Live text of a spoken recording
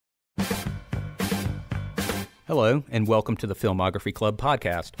Hello, and welcome to the Filmography Club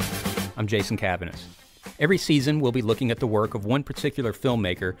podcast. I'm Jason Caviness. Every season, we'll be looking at the work of one particular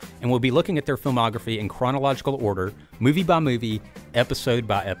filmmaker, and we'll be looking at their filmography in chronological order, movie by movie, episode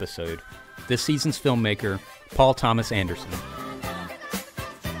by episode. This season's filmmaker, Paul Thomas Anderson.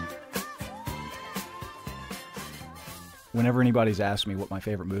 Whenever anybody's asked me what my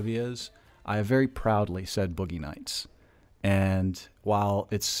favorite movie is, I have very proudly said Boogie Nights. And while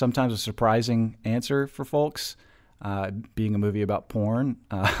it's sometimes a surprising answer for folks, being a movie about porn,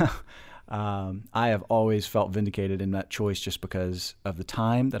 I have always felt vindicated in that choice just because of the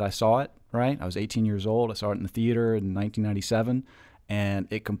time that I saw it, right? I was 18 years old. I saw it in the theater in 1997, and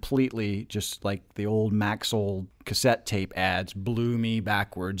it completely, just like the old Maxell cassette tape ads, blew me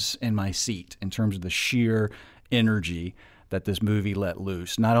backwards in my seat in terms of the sheer energy that this movie let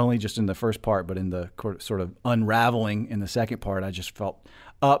loose. Not only just in the first part, but in the sort of unraveling in the second part. I just felt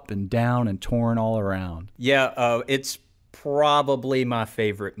up and down and torn all around. Yeah, it's probably my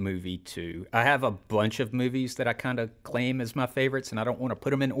favorite movie, too. I have a bunch of movies that I kind of claim as my favorites, and I don't want to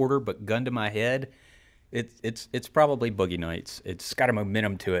put them in order, but gun to my head, it's probably Boogie Nights. It's got a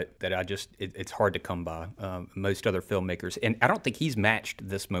momentum to it that it's hard to come by. Most other filmmakers, and I don't think he's matched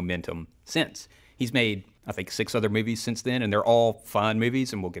this momentum since. He's made, I think, 6 other movies since then, and they're all fine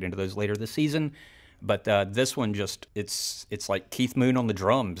movies, and we'll get into those later this season. But this one it's like Keith Moon on the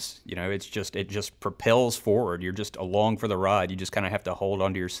drums. You know, it just propels forward. You're just along for the ride. You just kind of have to hold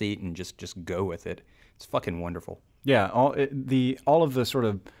onto your seat and just go with it. It's fucking wonderful. Yeah, all of the sort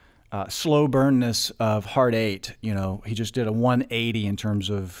of slow burnness of Hard Eight. You know, he just did a 180 in terms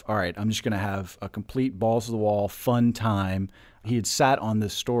of, all right, I'm just going to have a complete balls to the wall fun time. He had sat on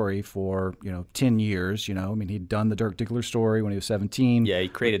this story for, 10 years, I mean, he'd done the Dirk Diggler story when he was 17. Yeah, he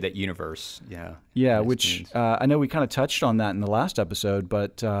created that universe. Yeah. Yeah, which I know we kind of touched on that in the last episode,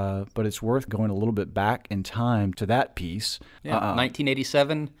 but it's worth going a little bit back in time to that piece. Yeah,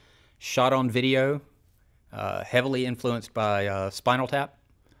 1987, shot on video, heavily influenced by Spinal Tap.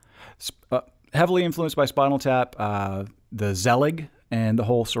 Heavily influenced by Spinal Tap, the Zelig, and the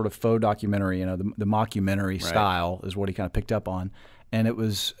whole sort of faux documentary, the mockumentary style is what he kind of picked up on. And it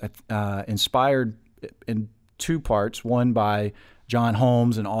was inspired in 2 parts, one by John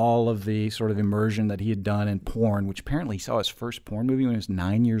Holmes and all of the sort of immersion that he had done in porn, which apparently he saw his first porn movie when he was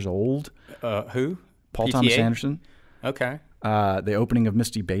 9 years old. Who? Paul PTA? Thomas Anderson. Okay. The opening of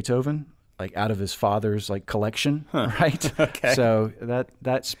Misty Beethoven, like out of his father's collection, right? Okay. So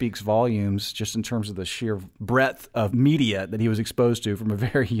that speaks volumes just in terms of the sheer breadth of media that he was exposed to from a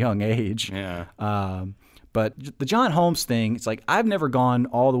very young age. Yeah. But the John Holmes thing, it's like I've never gone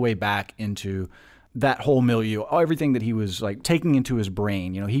all the way back into that whole milieu, everything that he was taking into his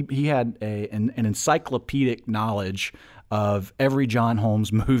brain. He had an encyclopedic knowledge of every John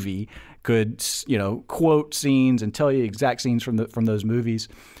Holmes movie, could quote scenes and tell you exact scenes from those movies.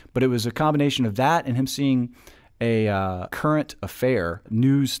 But it was a combination of that and him seeing a current affair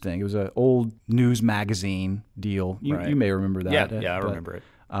news thing. It was an old news magazine deal. You may remember that. Yeah, I remember it.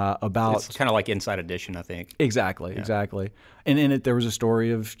 About it's kind of like Inside Edition, I think. Exactly. And in it, there was a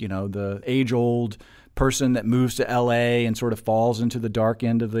story of the age-old person that moves to L.A. and sort of falls into the dark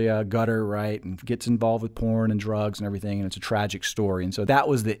end of the gutter, right, and gets involved with porn and drugs and everything, and it's a tragic story. And so that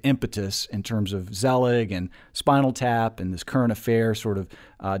was the impetus in terms of Zelig and Spinal Tap and this current affair sort of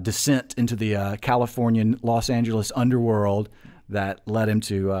descent into the Californian Los Angeles underworld that led him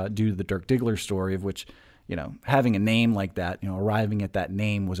to do the Dirk Diggler story, of which having a name like that, arriving at that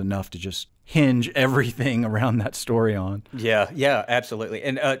name was enough to just hinge everything around that story on. Yeah, absolutely.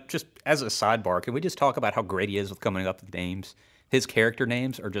 And just as a sidebar, can we just talk about how great he is with coming up with names? His character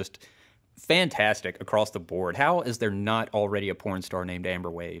names are just fantastic across the board. How is there not already a porn star named Amber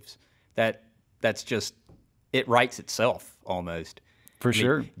Waves? That's just, it writes itself almost.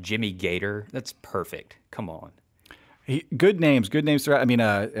 Sure. Jimmy Gator, that's perfect. Come on. Good names throughout. I mean,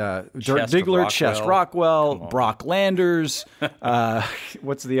 Dirk Diggler, Chess Rockwell, Brock Landers.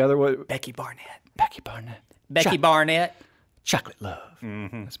 What's the other one? Becky Barnett. Chocolate Love.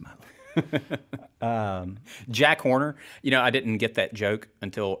 Mm-hmm. That's my love. Jack Horner. I didn't get that joke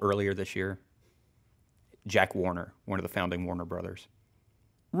until earlier this year. Jack Warner, one of the founding Warner brothers.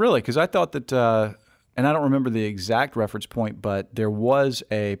 Really? Because I thought that... and I don't remember the exact reference point, but there was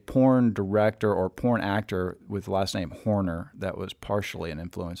a porn director or porn actor with the last name Horner that was partially an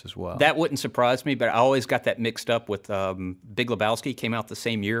influence as well. That wouldn't surprise me, but I always got that mixed up with Big Lebowski. Came out the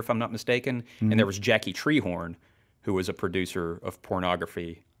same year, if I'm not mistaken. Mm-hmm. And there was Jackie Treehorn, who was a producer of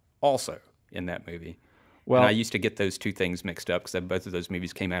pornography also in that movie. Well, and I used to get those 2 things mixed up because both of those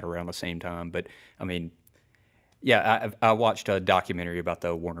movies came out around the same time. But, I mean, yeah, I watched a documentary about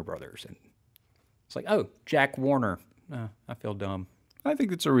the Warner Brothers, and It's like, oh, Jack Warner. I feel dumb. I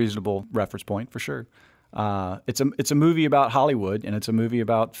think it's a reasonable reference point for sure. It's a movie about Hollywood, and it's a movie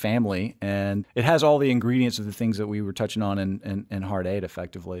about family, and it has all the ingredients of the things that we were touching on in Hard Eight,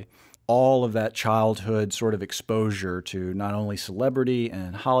 effectively. All of that childhood sort of exposure to not only celebrity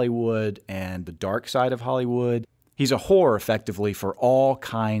and Hollywood and the dark side of Hollywood. He's a whore, effectively, for all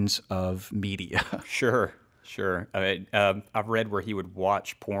kinds of media. Sure. I've read where he would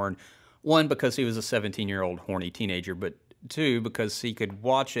watch porn, one, because he was a 17-year-old horny teenager, but two, because he could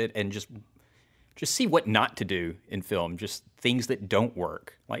watch it and just see what not to do in film, just things that don't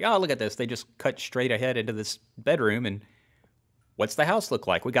work. Like, oh, look at this. They just cut straight ahead into this bedroom, and what's the house look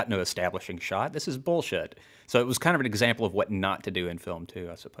like? We got no establishing shot. This is bullshit. So it was kind of an example of what not to do in film, too,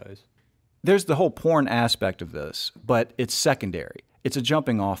 I suppose. There's the whole porn aspect of this, but it's secondary. It's a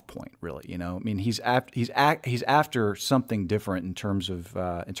jumping off point, really. You know, I mean, he's after something different in terms of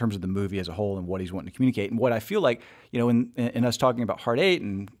the movie as a whole and what he's wanting to communicate. And what I feel like, you know, in us talking about Hard Eight,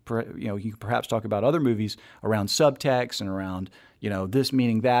 and you know, you could perhaps talk about other movies around subtext and around, you know, this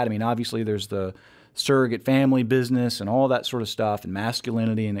meaning that. I mean, obviously there's the surrogate family business and all that sort of stuff, and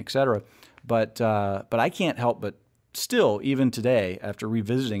masculinity and et cetera. But I can't help but still, even today, after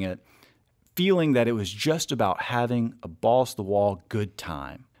revisiting it, feeling that it was just about having a balls-to-the-wall good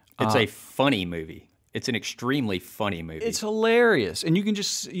time. It's a funny movie. It's an extremely funny movie. It's hilarious, and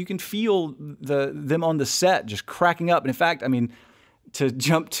you can feel them on the set just cracking up. And in fact, I mean, to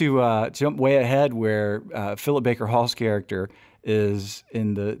jump way ahead, where Philip Baker Hall's character is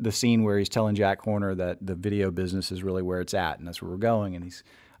in the scene where he's telling Jack Horner that the video business is really where it's at, and that's where we're going, and he's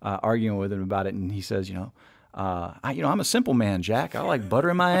arguing with him about it, and he says, I'm a simple man, Jack. I like butter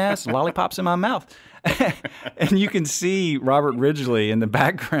in my ass and lollipops in my mouth. And you can see Robert Ridgely in the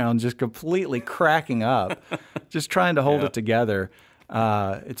background just completely cracking up, just trying to hold it together.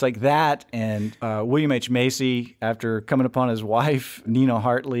 It's like that, and William H. Macy, after coming upon his wife, Nina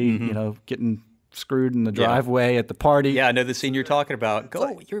Hartley, you know, getting screwed in the driveway at the party. Yeah, I know the scene you're talking about.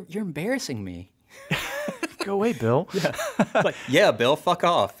 You're embarrassing me. Go away, Bill. Yeah. Like, yeah, Bill, fuck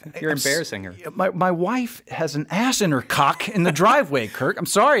off. You're embarrassing her. My wife has an ass in her cock in the driveway, Kirk. I'm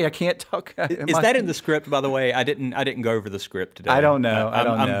sorry, I can't talk. Is that in the script, by the way? I didn't go over the script today. I don't know.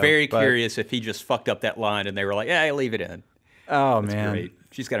 I'm very curious if he just fucked up that line and they were like, yeah, leave it in. Oh, That's man. Great.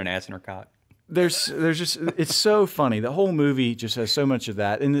 She's got an ass in her cock. There's just, it's so funny. The whole movie just has so much of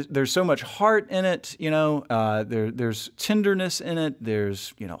that, and there's so much heart in it. You know, there's tenderness in it.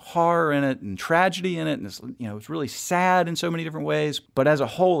 There's, you know, horror in it and tragedy in it, and it's, you know, it's really sad in so many different ways. But as a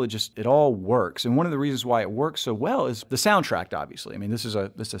whole, it all works. And one of the reasons why it works so well is the soundtrack. Obviously, I mean, this is a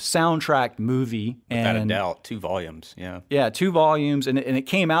soundtrack movie, without a doubt, 2 volumes. Yeah, 2 volumes, and it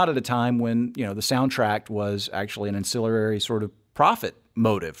came out at a time when, you know, the soundtrack was actually an ancillary sort of profit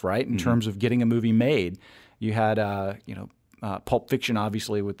motive, right? In terms of getting a movie made. You had, Pulp Fiction,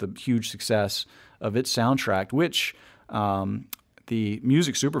 obviously, with the huge success of its soundtrack, which the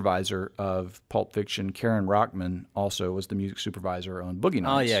music supervisor of Pulp Fiction, Karen Rockman, also was the music supervisor on Boogie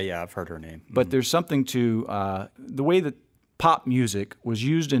Nights. Oh, yeah, I've heard her name. But there's something to the way that pop music was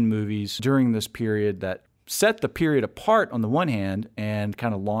used in movies during this period that set the period apart on the one hand and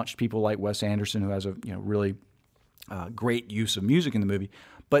kind of launched people like Wes Anderson, who has a, you know, really great use of music in the movie.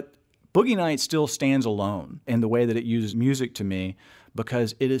 But Boogie Nights still stands alone in the way that it uses music to me,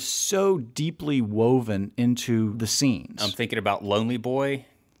 because it is so deeply woven into the scenes. I'm thinking about Lonely Boy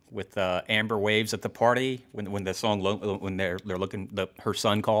with Amber Waves at the party when the song when they're looking, her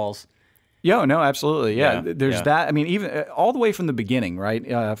son calls. Yeah, no, absolutely. Yeah, there's that. I mean, even all the way from the beginning,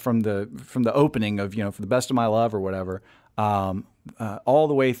 right? From the opening of, you know, For the Best of My Love or whatever. All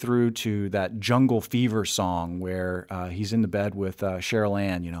the way through to that Jungle Fever song where he's in the bed with Cheryl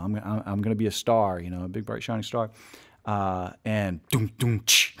Ann. You know, I'm going to be a star. You know, a big bright shining star. And doom doom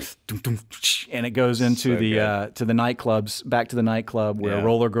doom doom, and it goes into to the nightclubs, back to the nightclub where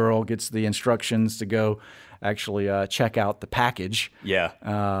Roller Girl gets the instructions to go actually check out the package. Yeah.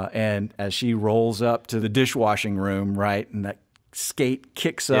 And as she rolls up to the dishwashing room, right, and that skate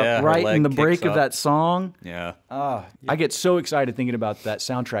kicks up right in the break of that song. Yeah. I get so excited thinking about that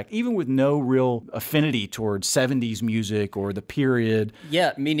soundtrack, even with no real affinity towards 70s music or the period.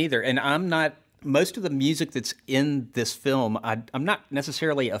 Yeah, me neither. And I'm not, most of the music that's in this film, I'm not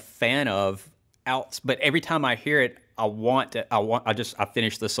necessarily a fan of, but every time I hear it, I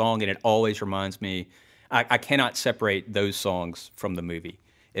finish the song and it always reminds me, I cannot separate those songs from the movie.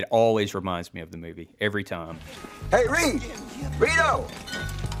 It always reminds me of the movie, every time. Hey, Rito!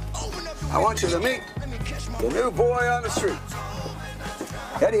 I want you to meet the new boy on the street,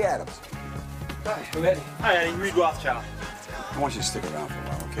 Eddie Adams. Hi, I'm Eddie. Hi, Eddie. Reed Rothschild. I want you to stick around for a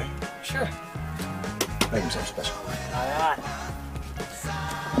while, okay? Sure. Make him something special.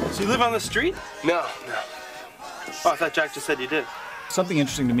 So you live on the street? No. Oh, I thought Jack just said you did. Something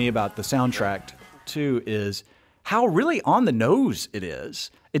interesting to me about the soundtrack, too, is how really on the nose it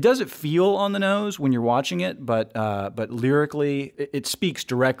is. It doesn't feel on the nose when you're watching it, but lyrically, it speaks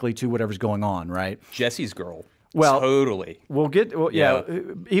directly to whatever's going on, right? Jesse's Girl. Well, totally. Yeah.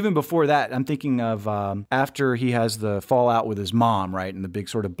 Even before that, I'm thinking of after he has the fallout with his mom, right, and the big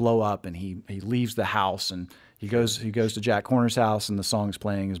sort of blow up, and he leaves the house and he goes to Jack Horner's house, and the song's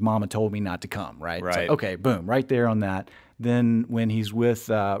playing. His mama told me not to come, right? Right. Like, okay, boom, right there on that. Then when he's with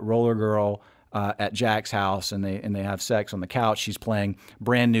Roller Girl at Jack's house and they have sex on the couch, she's playing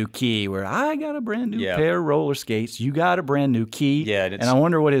Brand New Key, where I got a brand new pair of roller skates, you got a brand new key, and I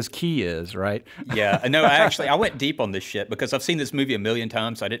wonder what his key is, right? Yeah, no, I went deep on this shit because I've seen this movie a million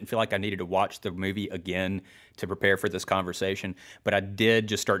times, so I didn't feel like I needed to watch the movie again to prepare for this conversation, but I did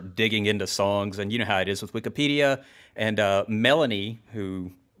just start digging into songs, and you know how it is with Wikipedia, and Melanie,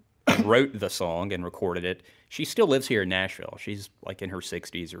 who wrote the song and recorded it, she still lives here in Nashville. She's like in her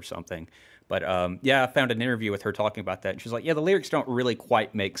 60s or something. But yeah, I found an interview with her talking about that. And she's like, yeah, the lyrics don't really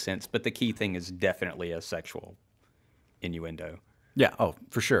quite make sense, but the key thing is definitely a sexual innuendo. Yeah, oh,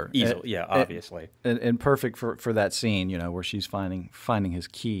 for sure. Easily, yeah, obviously. And perfect for that scene, you know, where she's finding his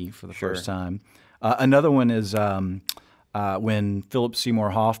key for the first time. Another one is when Philip Seymour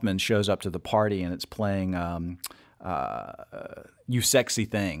Hoffman shows up to the party and it's playing You Sexy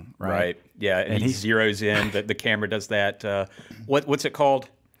Thing, right? Right, yeah, and he zeroes in, the camera does that, what's it called?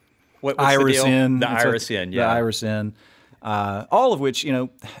 What's Iris the deal? in. The Iris in, yeah. The Iris in. All of which, you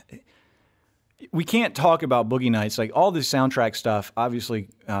know, we can't talk about Boogie Nights. Like, all this soundtrack stuff obviously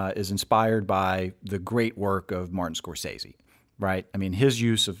is inspired by the great work of Martin Scorsese, right? I mean, his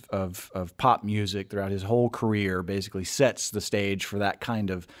use of pop music throughout his whole career basically sets the stage for that kind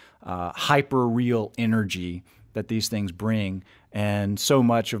of hyper-real energy that these things bring. And so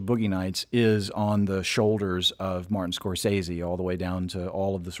much of Boogie Nights is on the shoulders of Martin Scorsese, all the way down to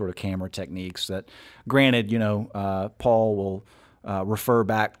all of the sort of camera techniques that, granted, you know, Paul will refer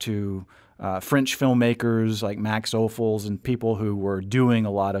back to French filmmakers like Max Ophuls and people who were doing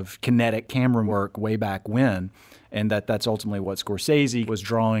a lot of kinetic camera work way back when, and that's ultimately what Scorsese was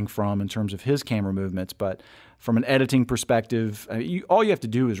drawing from in terms of his camera movements. But from an editing perspective, all you have to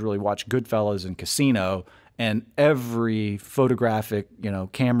do is really watch Goodfellas and Casino, and every photographic, you know,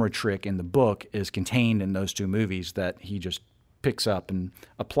 camera trick in the book is contained in those two movies that he just picks up and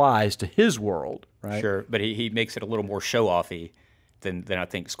applies to his world, right? Sure, but he makes it a little more show-offy than I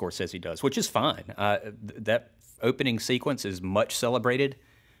think Scorsese does, which is fine. That opening sequence is much celebrated.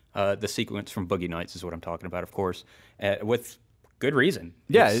 The sequence from Boogie Nights is what I'm talking about, of course, with good reason.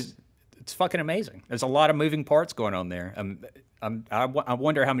 Yeah. It's fucking amazing. There's a lot of moving parts going on there. I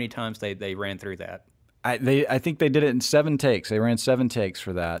wonder how many times they ran through that. I think they did it in 7 takes. They ran 7 takes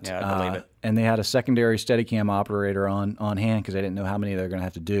for that. Yeah, I believe it. And they had a secondary Steadicam operator on hand because they didn't know how many they were going to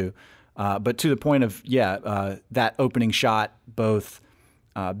have to do. But to the point of, that opening shot, both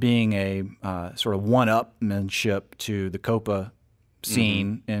being a sort of one-upmanship to the Copa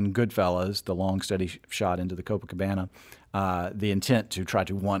scene in Goodfellas, the long, steady shot into the Copacabana, the intent to try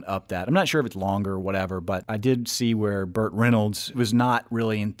to one-up that. I'm not sure if it's longer or whatever, but I did see where Burt Reynolds was not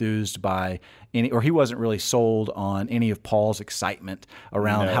really enthused by or he wasn't really sold on any of Paul's excitement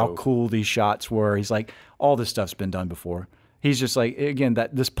around how cool these shots were. He's like, all this stuff's been done before. He's just like, again,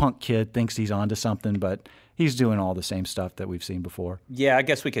 that this punk kid thinks he's onto something, but he's doing all the same stuff that we've seen before. Yeah, I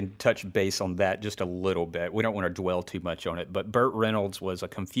guess we can touch base on that just a little bit. We don't want to dwell too much on it, but Burt Reynolds was a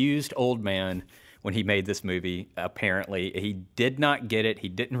confused old man when he made this movie. Apparently, he did not get it. He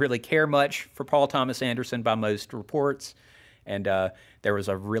didn't really care much for Paul Thomas Anderson by most reports, and there was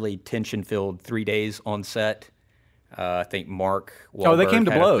a really tension-filled 3 days on set. I think Mark Wahlberg they came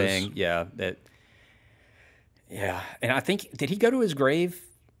to had a blows. thing. Yeah, yeah, and I think, did he go to his grave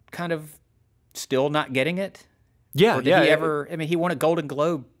kind of still not getting it? Yeah, or did he ever? I mean, he won a Golden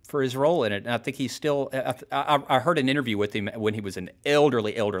Globe for his role in it, and I think he's still. I heard an interview with him when he was an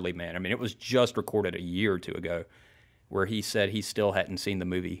elderly man. I mean, it was just recorded a year or two ago, where he said he still hadn't seen the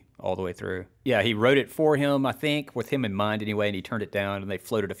movie all the way through. Yeah, he wrote it for him, I think, with him in mind anyway, and he turned it down. And they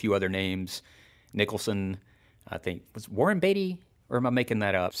floated a few other names, Nicholson, I think, was Warren Beatty. Or am I making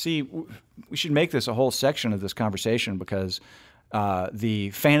that up? See, we should make this a whole section of this conversation because the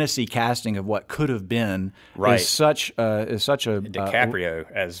fantasy casting of what could have been is such a DiCaprio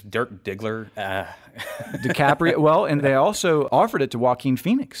as Dirk Diggler. DiCaprio. Well, and they also offered it to Joaquin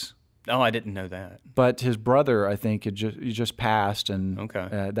Phoenix. Oh, I didn't know that. But his brother, I think, he just passed, and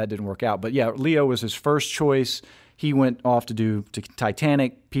that didn't work out. But yeah, Leo was his first choice. he went off to do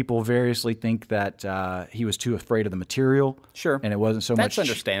Titanic. People variously think that he was too afraid of the material. Sure. And it wasn't so much. That's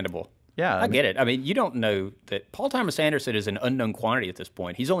understandable. Yeah. I get it. I mean, you don't know that Paul Thomas Anderson is an unknown quantity at this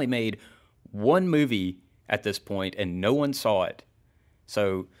point. He's only made one movie at this point, and no one saw it.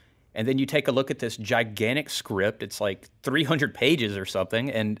 So, and then you take a look at this gigantic script. It's like 300 pages or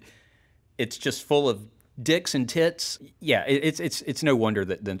something, and it's just full of dicks and tits. Yeah, it's no wonder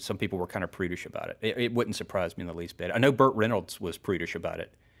that then some people were kind of prudish about it. It wouldn't surprise me in the least bit. I know Burt Reynolds was prudish about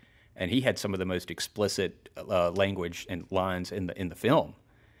it, and he had some of the most explicit language and lines in the film.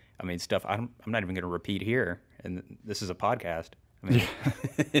 I mean, stuff I'm not even going to repeat here, and this is a podcast. I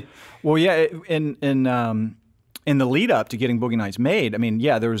mean, well, yeah, in the lead up to getting Boogie Nights made, I mean,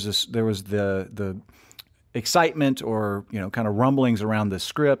 yeah, there was the excitement or kind of rumblings around this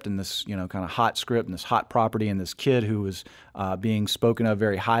script and this kind of hot script and this hot property and this kid who was being spoken of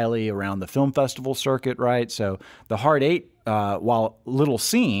very highly around the film festival circuit, right? So the Hard Eight, while little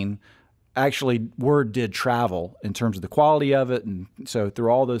seen, actually word did travel in terms of the quality of it, and so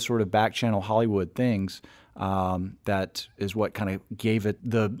through all those sort of back channel Hollywood things, that is what kind of gave it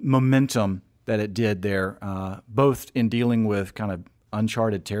the momentum that it did there, both in dealing with kind of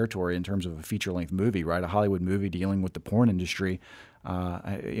uncharted territory in terms of a feature-length movie, right? A Hollywood movie dealing with the porn industry.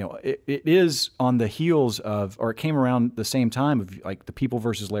 It is on the heels of, or it came around the same time of like The People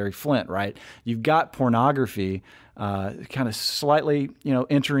versus Larry Flint, right? You've got pornography kind of slightly,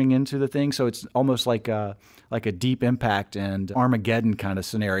 entering into the thing, so it's almost like a Deep Impact and Armageddon kind of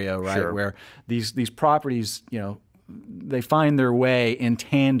scenario, right? Sure. Where these properties, they find their way in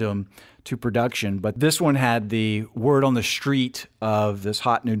tandem to production. But this one had the word on the street of this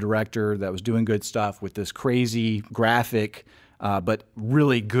hot new director that was doing good stuff with this crazy graphic, but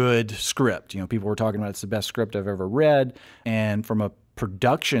really good script. People were talking about it's the best script I've ever read. And from a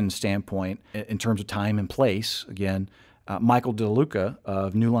production standpoint, in terms of time and place, again, Michael DeLuca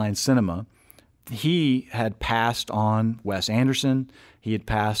of New Line Cinema, he had passed on Wes Anderson. He had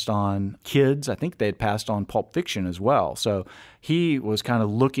passed on Kids. I think they had passed on Pulp Fiction as well. So he was kind of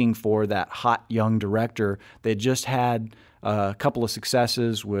looking for that hot young director. They just had a couple of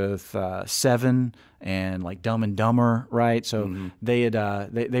successes with Seven and like Dumb and Dumber, right? So they had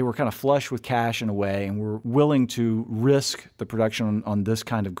they were kind of flush with cash in a way, and were willing to risk the production on this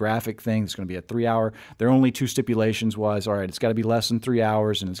kind of graphic thing. It's going to be a 3-hour. Their only two stipulations was, all right, it's got to be less than 3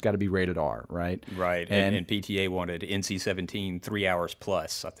 hours, and it's got to be rated R, right? right. And PTA wanted NC-17 3 hours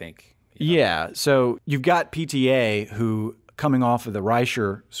plus, I think. Yeah. So you've got PTA who, coming off of the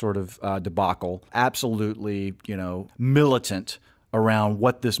Reicher sort of debacle, absolutely, militant around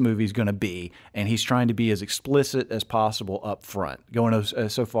what this movie's going to be, and he's trying to be as explicit as possible up front, going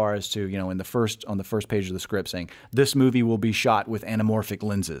so far as to, on the first page of the script saying, this movie will be shot with anamorphic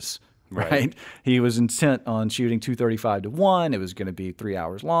lenses. Right. He was intent on shooting 2:35:1. It was going to be 3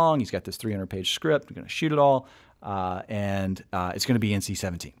 hours long. He's got this 300-page script. We're going to shoot it all, and it's going to be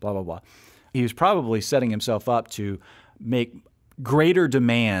NC-17, blah, blah, blah. He was probably setting himself up to make greater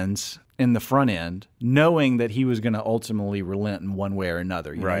demands in the front end, knowing that he was going to ultimately relent in one way or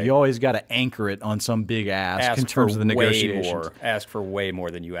another. You always got to anchor it on some big ask in terms of the negotiations. Ask for way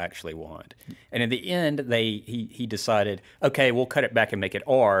more than you actually want. And in the end, he decided, okay, we'll cut it back and make it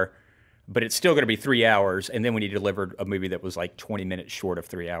R, but it's still going to be 3 hours. And then when he delivered a movie that was like 20 minutes short of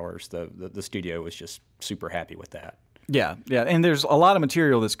 3 hours, the studio was just super happy with that. Yeah, and there's a lot of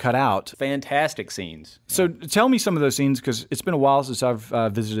material that's cut out. Fantastic scenes. So tell me some of those scenes, because it's been a while since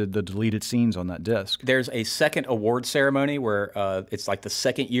I've visited the deleted scenes on that disc. There's a second award ceremony where it's like the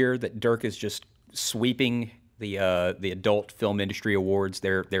second year that Dirk is just sweeping the adult film industry awards,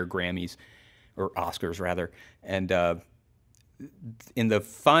 their Grammys, or Oscars rather. And in the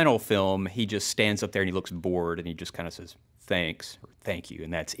final film, he just stands up there and he looks bored and he just kind of says, thanks, or thank you,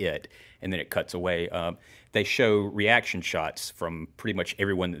 and that's it. And then it cuts away. They show reaction shots from pretty much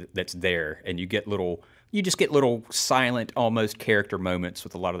everyone that's there, and you just get little silent, almost character moments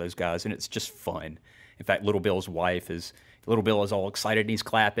with a lot of those guys, and it's just fun. In fact, Little Bill's wife is all excited and he's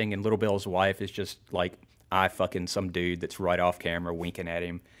clapping, and Little Bill's wife is just like eye fucking some dude that's right off camera winking at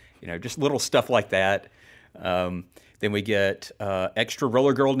him. Just little stuff like that. Then we get extra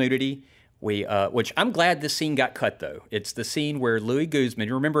roller girl nudity. Which I'm glad this scene got cut, though. It's the scene where Louis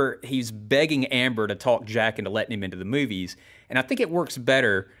Guzman, remember, he's begging Amber to talk Jack into letting him into the movies, and I think it works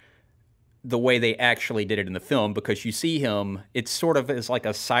better the way they actually did it in the film, because you see him, it's sort of as like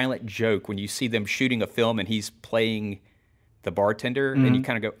a silent joke when you see them shooting a film and he's playing the bartender, and you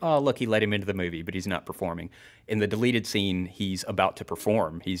kind of go, oh, look, he let him into the movie, but he's not performing. In the deleted scene, he's about to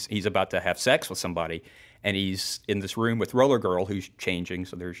perform. He's about to have sex with somebody, and he's in this room with Roller Girl, who's changing,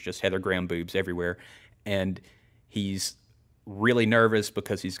 so there's just Heather Graham boobs everywhere, and he's really nervous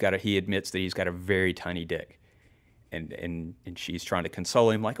because he admits that he's got a very tiny dick. And she's trying to console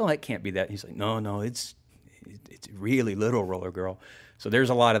him, like, oh, that can't be that. And he's like, no, it's really little, roller girl. So there's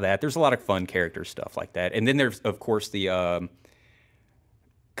a lot of that. There's a lot of fun character stuff like that. And then there's, of course, the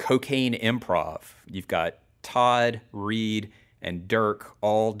cocaine improv. You've got Todd, Reed, and Dirk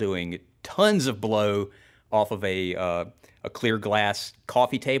all doing tons of blow off of a clear glass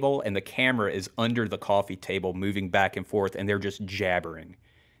coffee table, and the camera is under the coffee table moving back and forth, and they're just jabbering.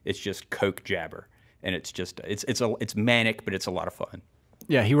 It's just coke jabber. And it's manic, but it's a lot of fun.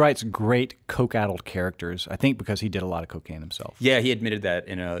 Yeah, he writes great coke-addled characters, I think because he did a lot of cocaine himself. Yeah, he admitted that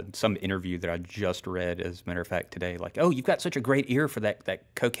in some interview that I just read, as a matter of fact, today. Like, oh, you've got such a great ear for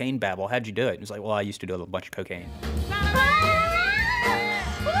that cocaine babble. How'd you do it? And he's like, well, I used to do a bunch of cocaine. I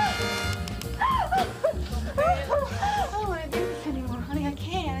don't want to do this anymore, honey. I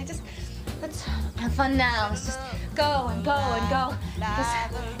can't. Let's have fun now. Let's just go and go and go.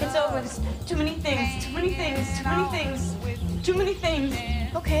 It's over. There's too many things. Too many things. Too many things. Too many things.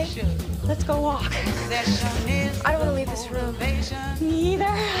 Okay, let's go walk. I don't want to leave this room. Me either.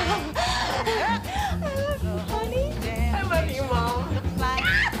 I love you, honey. I love you, Mom.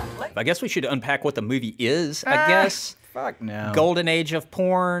 I guess we should unpack what the movie is, I guess. Fuck no. Golden age of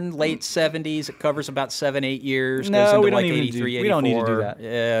porn, late 70s. It covers about 7-8 years. No, goes into we don't like even 83, we don't need to do that.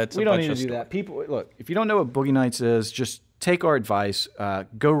 Yeah, it's we a don't bunch need of to do story. that. People, look, if you don't know what Boogie Nights is, just take our advice.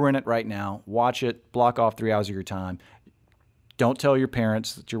 Go rent it right now. Watch it. Block off 3 hours of your time. Don't tell your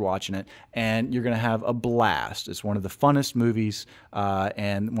parents that you're watching it, and you're going to have a blast. It's one of the funnest movies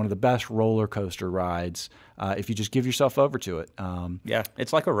and one of the best roller coaster rides if you just give yourself over to it. Yeah,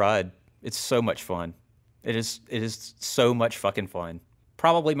 it's like a ride. It's so much fun. It is so much fucking fun.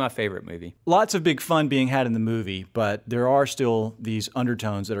 Probably my favorite movie. Lots of big fun being had in the movie, but there are still these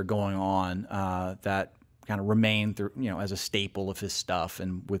undertones that are going on that kind of remain through, as a staple of his stuff.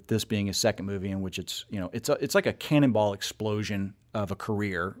 And with this being his second movie, in which it's like a cannonball explosion of a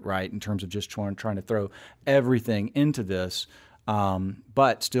career, right? In terms of just trying to throw everything into this,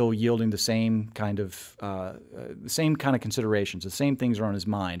 but still yielding the same kind of considerations. The same things are on his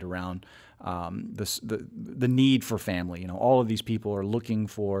mind around the need for family. All of these people are looking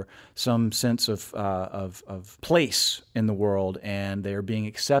for some sense of place in the world, and they are being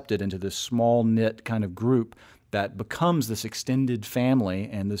accepted into this small knit kind of group that becomes this extended family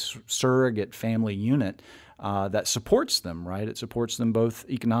and this surrogate family unit that supports them, right? It supports them both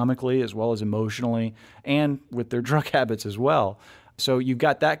economically as well as emotionally and with their drug habits as well. So you've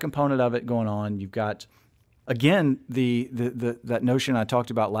got that component of it going on. You've got, again, that notion I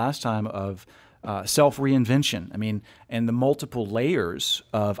talked about last time of self-reinvention. I mean, and the multiple layers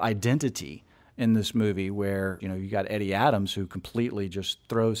of identity in this movie where, you got Eddie Adams, who completely just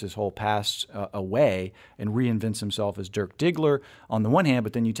throws his whole past away and reinvents himself as Dirk Diggler on the one hand,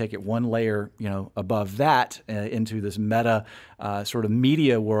 but then you take it one layer, above that into this meta sort of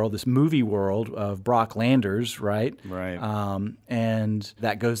media world, this movie world of Brock Landers, right? Right. And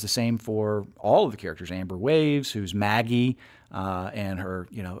that goes the same for all of the characters. Amber Waves, who's Maggie, and her,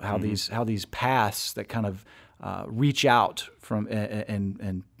 how these paths that kind of reach out from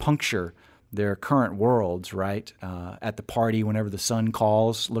and puncture their current worlds, right? At the party, whenever the son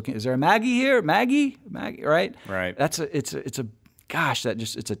calls, looking, is there a Maggie here? Maggie, right? Right. It's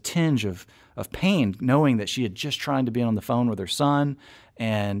a tinge of pain knowing that she had just tried to be on the phone with her son,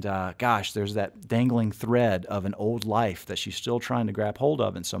 and there's that dangling thread of an old life that she's still trying to grab hold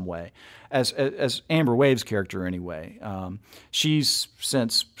of in some way. As Amber Wave's character, anyway, she's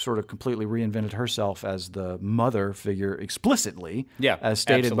since sort of completely reinvented herself as the mother figure explicitly, as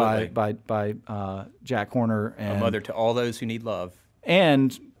stated by Jack Horner, and a mother to all those who need love.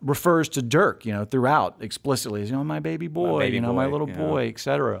 And refers to Dirk, throughout explicitly as, my baby boy, my little boy,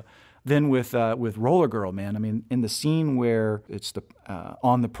 etc. Then with Roller Girl, man, I mean, in the scene where it's the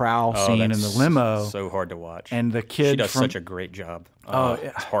on the prowl scene in the limo, so hard to watch. And the kid, she does such a great job.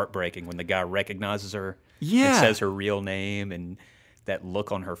 It's heartbreaking when the guy recognizes her, and says her real name, and that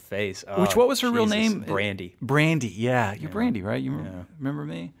look on her face. What was her real name? Brandy. Brandy, yeah, you're Brandy, right? You remember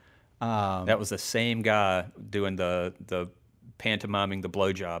me? That was the same guy doing the pantomiming the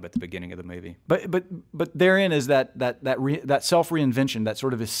blowjob at the beginning of the movie. But therein is that self reinvention, that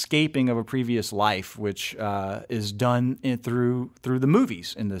sort of escaping of a previous life, which is done through the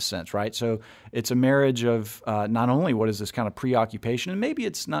movies in this sense, right? So it's a marriage of not only what is this kind of preoccupation, and maybe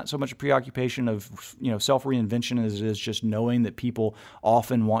it's not so much a preoccupation of self reinvention as it is just knowing that people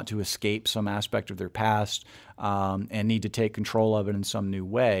often want to escape some aspect of their past and need to take control of it in some new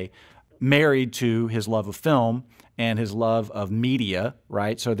way, married to his love of film and his love of media,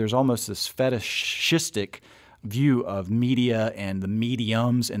 right? So there's almost this fetishistic view of media and the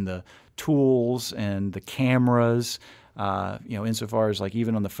mediums and the tools and the cameras. Insofar as like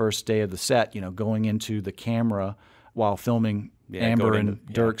even on the first day of the set, going into the camera while filming Amber and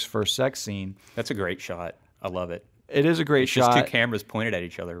Dirk's first sex scene. That's a great shot. I love it. It is a great shot. Just two cameras pointed at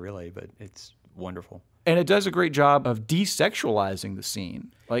each other, really, but it's wonderful. And it does a great job of desexualizing the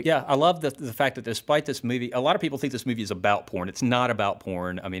scene. Yeah, I love the fact that despite this movie, a lot of people think this movie is about porn. It's not about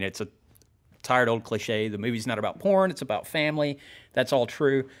porn. I mean, it's a tired old cliche. The movie's not about porn. It's about family. That's all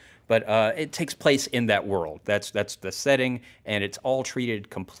true. But it takes place in that world. That's the setting, and it's all treated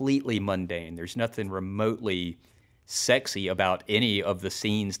completely mundane. There's nothing remotely sexy about any of the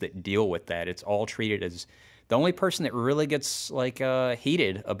scenes that deal with that. It's all treated as the only person that really gets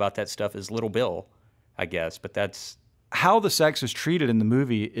heated about that stuff is Little Bill, I guess. But that's how the sex is treated in the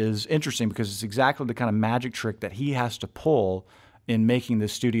movie is interesting because it's exactly the kind of magic trick that he has to pull in making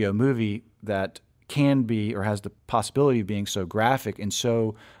this studio movie that can be or has the possibility of being so graphic and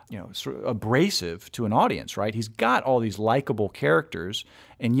so sort of abrasive to an audience, right? He's got all these likable characters,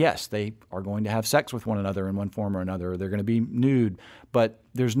 and yes, they are going to have sex with one another in one form or another. They're going to be nude, but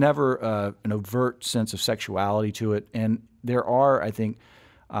there's never an overt sense of sexuality to it. And there are, I think,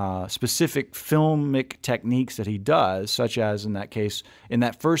 specific filmic techniques that he does, such as in that case, in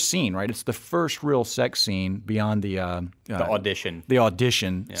that first scene, right? It's the first real sex scene beyond the audition. The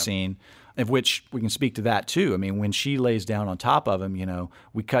audition scene. Of which we can speak to that too. I mean, when she lays down on top of him,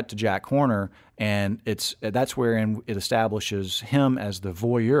 we cut to Jack Horner, and that's wherein it establishes him as the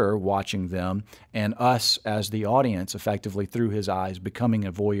voyeur watching them, and us as the audience, effectively through his eyes, becoming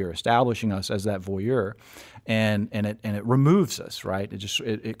a voyeur, establishing us as that voyeur, and it removes us, right?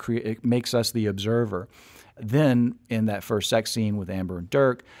 It makes us the observer. Then in that first sex scene with Amber and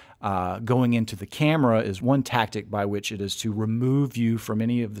Dirk, going into the camera is one tactic by which it is to remove you from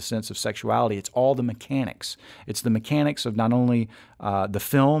any of the sense of sexuality. It's all the mechanics. It's the mechanics of not only the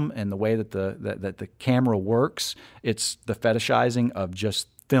film and the way that the camera works. It's the fetishizing of just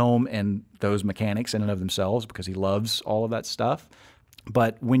film and those mechanics in and of themselves, because he loves all of that stuff.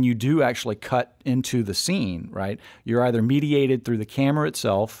 But when you do actually cut into the scene, right, you're either mediated through the camera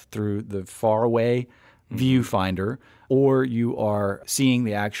itself, through the faraway viewfinder, or you are seeing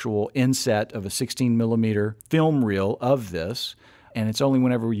the actual inset of a 16mm film reel of this. And it's only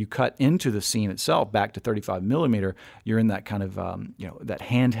whenever you cut into the scene itself, back to 35mm, you're in that kind of, that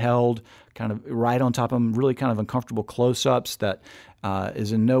handheld, kind of right on top of them, really kind of uncomfortable close-ups that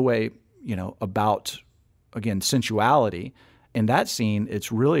is in no way, about, again, sensuality. In that scene,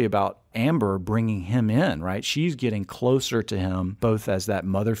 it's really about Amber bringing him in, right? She's getting closer to him, both as that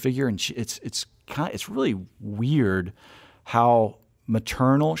mother figure, and it's really weird how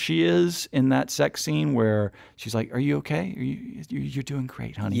maternal she is in that sex scene, where she's like, "Are you okay? You're doing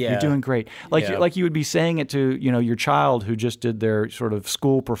great, honey. Yeah. You're doing great." Like you would be saying it to your child who just did their sort of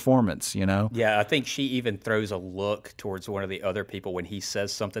school performance. Yeah, I think she even throws a look towards one of the other people when he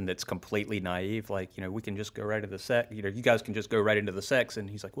says something that's completely naive, like, we can just go right into the sex. You guys can just go right into the sex, and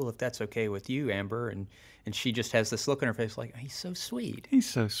he's like, "Well, if that's okay with you, Amber," and she just has this look on her face, like, "He's so sweet. He's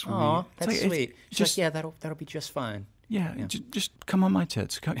so sweet. Aw, that's sweet." She's just, like, "Yeah, that'll be just fine." Yeah. Just come on my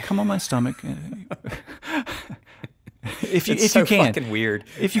tits. Come on my stomach. if you can. Fucking weird.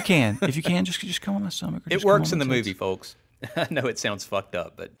 If you can, just come on my stomach. It works in the movie, folks. I know it sounds fucked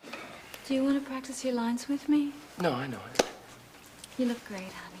up, but. Do you want to practice your lines with me? No, I know it. You look great,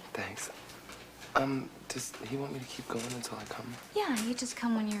 honey. Thanks. Does he want me to keep going until I come? Yeah, you just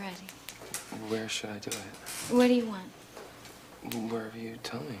come when you're ready. Where should I do it? What do you want? Wherever you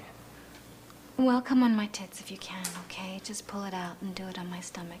tell me. Well, come on my tits if you can, okay? Just pull it out and do it on my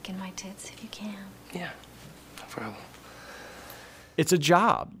stomach and my tits if you can. Yeah, no problem. It's a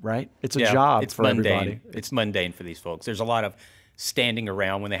job, right? It's a job for mundane. everybody. It's mundane for these folks. There's a lot of standing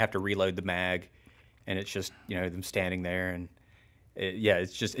around when they have to reload the mag, and it's just, them standing there, and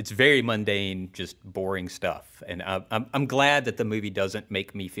it's very mundane, just boring stuff. And I'm glad that the movie doesn't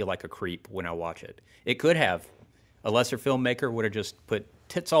make me feel like a creep when I watch it. It could have. A lesser filmmaker would have just put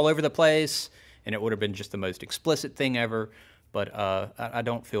tits all over the place, and it would have been just the most explicit thing ever. But I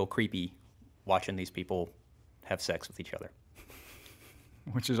don't feel creepy watching these people have sex with each other.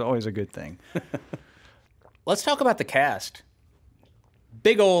 Which is always a good thing. Let's talk about the cast.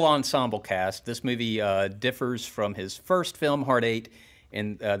 Big old ensemble cast. This movie differs from his first film, Hard Eight,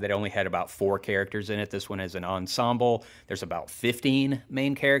 in that only had about 4 characters in it. This one has an ensemble. There's about 15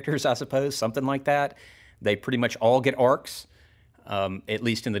 main characters, I suppose, something like that. They pretty much all get arcs. At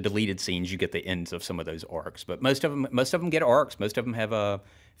least in the deleted scenes, you get the ends of some of those arcs. But most of them get arcs. Most of them have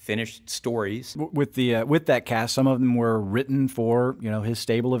finished stories. With that cast, some of them were written for his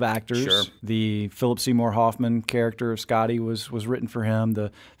stable of actors. Sure. The Philip Seymour Hoffman character of Scotty was written for him.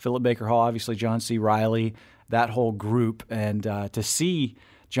 The Philip Baker Hall, obviously John C. Reilly, that whole group, and to see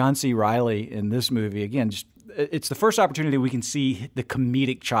John C. Reilly in this movie again, it's the first opportunity we can see the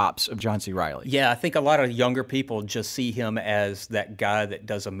comedic chops of John C. Reilly. Yeah, I think a lot of younger people just see him as that guy that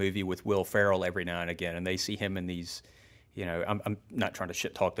does a movie with Will Ferrell every now and again, and they see him in these, I'm not trying to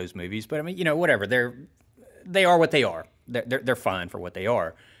shit talk those movies, but I mean, whatever. They are what they are. They're fine for what they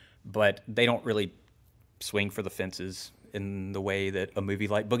are, but they don't really swing for the fences in the way that a movie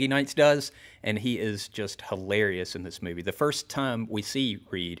like Boogie Nights does, and he is just hilarious in this movie. The first time we see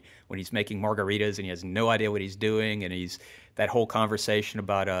Reed, when he's making margaritas and he has no idea what he's doing, and he's that whole conversation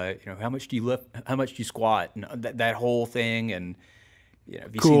about how much do you lift, how much do you squat, and that whole thing, and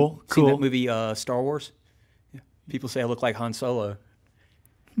have you seen that movie Star Wars? Yeah. People say I look like Han Solo.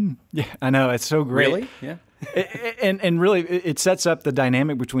 Yeah, I know, it's so great. Really? Yeah. And really, it sets up the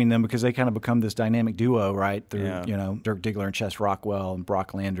dynamic between them because they kind of become this dynamic duo, right? Through Dirk Diggler and Chess Rockwell and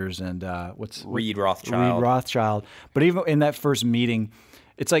Brock Landers and Reed Rothschild. Reed Rothschild. But even in that first meeting,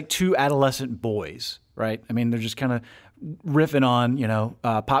 it's like two adolescent boys, right? I mean, they're just kind of riffing on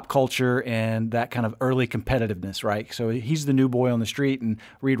pop culture and that kind of early competitiveness, right? So he's the new boy on the street, and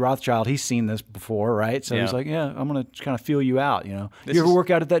Reed Rothschild, he's seen this before, right? So he's like, yeah, I'm gonna kind of feel you out, you ever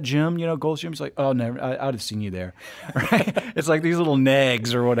work out at that gym, Gold's Gym? He's like, oh, never, I'd have seen you there, right? It's like these little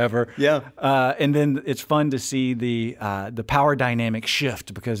nags or whatever. Yeah. And then it's fun to see the power dynamic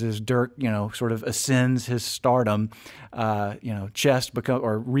shift because as Dirk, sort of ascends his stardom,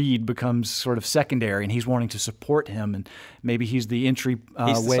 Reed becomes sort of secondary, and he's wanting to support him, and maybe he's the entry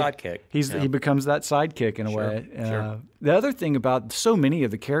he's the sidekick. He becomes that sidekick in a way. Sure. The other thing about so many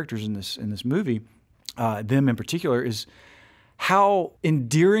of the characters in this movie, them in particular, is how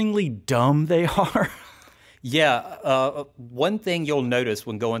endearingly dumb they are. Yeah, one thing you'll notice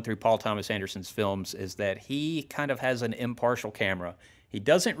when going through Paul Thomas Anderson's films is that he kind of has an impartial camera. He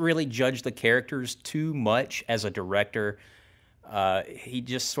doesn't really judge the characters too much as a director. He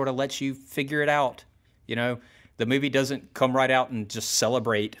just sort of lets you figure it out. The movie doesn't come right out and just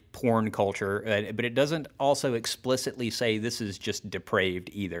celebrate porn culture, but it doesn't also explicitly say this is just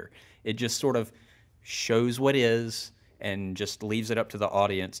depraved either. It just sort of shows what is and just leaves it up to the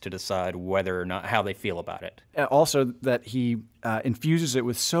audience to decide whether or not how they feel about it. Also, that he infuses it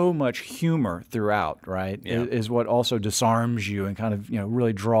with so much humor throughout, right? Yeah. Is what also disarms you and kind of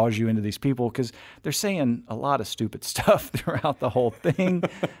really draws you into these people because they're saying a lot of stupid stuff throughout the whole thing,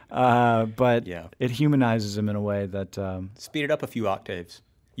 but it humanizes them in a way that speed it up a few octaves.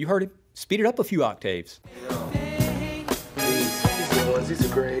 You heard him. Speed it up a few octaves. These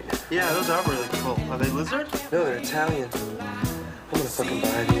are great. Yeah, those are really cool. Are they lizard? No, they're Italian. I'm gonna fucking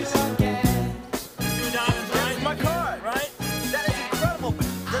buy these. $2, right? My card, right? That is incredible, but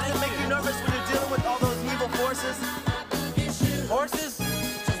doesn't it make you nervous when you're dealing with all those evil forces? Horses?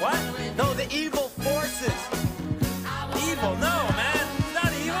 What? No, the evil forces. Evil? No, man. It's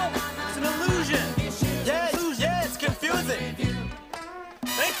not evil. It's an illusion. Yeah, it's confusing.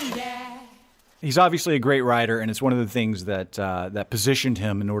 Thank you. He's obviously a great writer, and it's one of the things that that positioned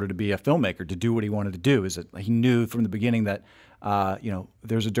him in order to be a filmmaker, to do what he wanted to do. Is that he knew from the beginning that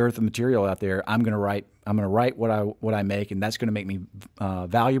there's a dearth of material out there. I'm going to write what I make, and that's going to make me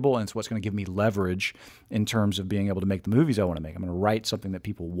valuable, and it's what's going to give me leverage in terms of being able to make the movies I want to make. I'm going to write something that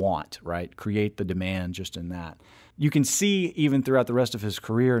people want, right? Create the demand just in that. You can see even throughout the rest of his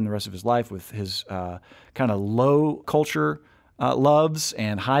career and the rest of his life with his kind of low culture loves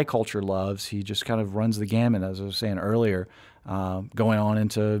and high culture loves. He just kind of runs the gamut, as I was saying earlier, going on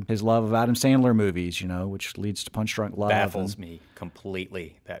into his love of Adam Sandler movies, which leads to Punch Drunk Love. Baffles me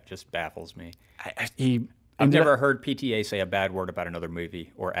completely. That just baffles me. I've never heard PTA say a bad word about another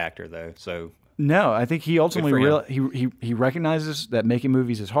movie or actor, though. So no, I think he ultimately he recognizes that making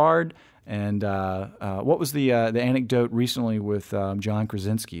movies is hard. And what was the anecdote recently with John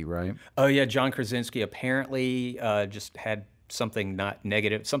Krasinski, right? Oh yeah, John Krasinski apparently just had something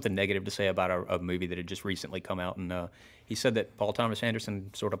negative to say about a movie that had just recently come out, and he said that Paul Thomas Anderson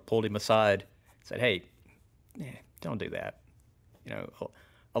sort of pulled him aside, said, "Hey, don't do that."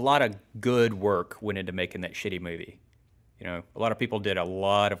 A lot of good work went into making that shitty movie. A lot of people did a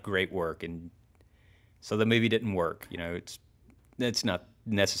lot of great work, and so the movie didn't work. It's not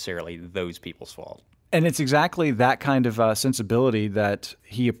necessarily those people's fault. And it's exactly that kind of sensibility that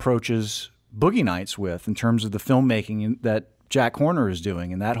he approaches Boogie Nights with in terms of the filmmaking that Jack Horner is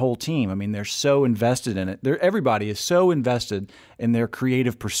doing and that whole team. I mean, they're so invested in it. Everybody is so invested in their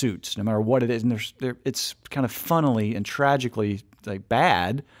creative pursuits, no matter what it is. And it's kind of funnily and tragically like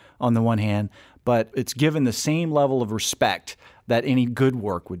bad on the one hand, but it's given the same level of respect that any good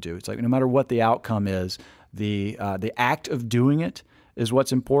work would do. It's like no matter what the outcome is, the act of doing it is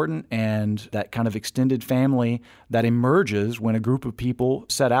what's important, and that kind of extended family that emerges when a group of people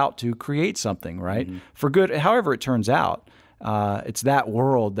set out to create something, right? Mm-hmm. For good, however it turns out. It's that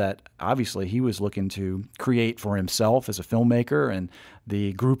world that obviously he was looking to create for himself as a filmmaker, and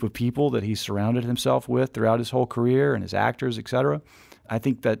the group of people that he surrounded himself with throughout his whole career and his actors, et cetera. I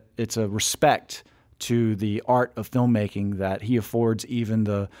think that it's a respect to the art of filmmaking that he affords even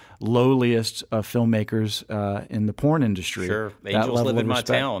the lowliest of filmmakers in the porn industry. Sure. Angels Live in My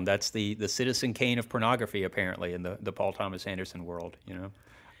Town. That's the Citizen Kane of pornography, apparently, in the Paul Thomas Anderson world. You know,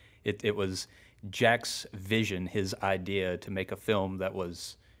 it was Jack's vision, his idea to make a film that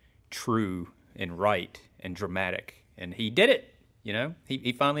was true and right and dramatic, and he did it. You know,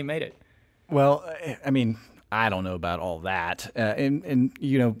 he finally made it. Well, I mean, I don't know about all that, and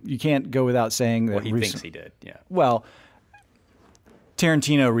you know, you can't go without saying that. Well, he thinks he did. Yeah. Well,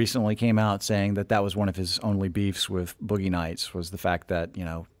 Tarantino recently came out saying that was one of his only beefs with Boogie Nights, was the fact that, you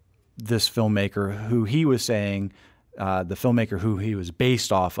know, this filmmaker who he was saying, the filmmaker who he was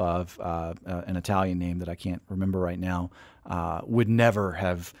based off of, an Italian name that I can't remember right now, would never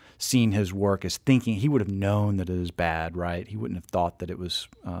have seen his work as thinking. He would have known that it was bad, right? He wouldn't have thought that it was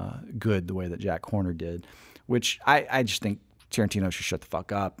good the way that Jack Horner did, which I just think Tarantino should shut the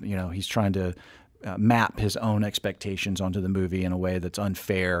fuck up. You know, he's trying to map his own expectations onto the movie in a way that's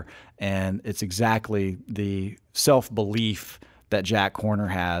unfair, and it's exactly the self-belief that Jack Horner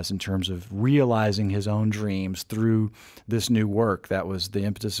has in terms of realizing his own dreams through this new work. That was the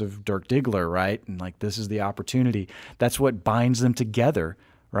impetus of Dirk Diggler, right? And like, this is the opportunity. That's what binds them together,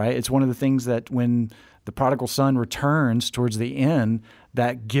 right? It's one of the things that when the prodigal son returns towards the end,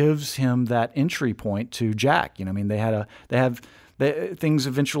 that gives him that entry point to Jack. You know, I mean, things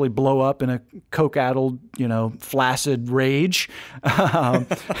eventually blow up in a coke-addled, you know, flaccid rage, and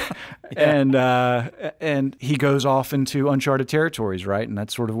he goes off into uncharted territories, right? And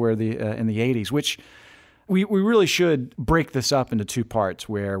that's sort of where in the 80s, which we really should break this up into two parts,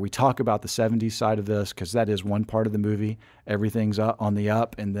 where we talk about the 70s side of this, because that is one part of the movie, everything's on the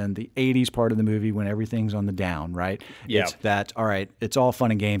up, and then the 80s part of the movie when everything's on the down, right? Yeah. It's that, all right, it's all fun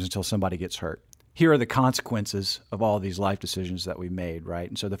and games until somebody gets hurt. Here are the consequences of all these life decisions that we made, right?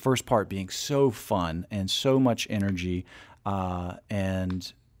 And so the first part being so fun and so much energy,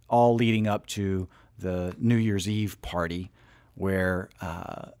 and all leading up to the New Year's Eve party, where,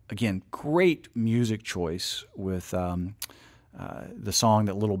 again, great music choice with the song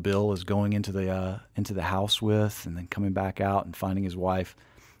that Little Bill is going into the house with, and then coming back out and finding his wife,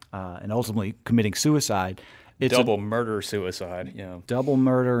 and ultimately committing suicide. It's double murder suicide, yeah. Double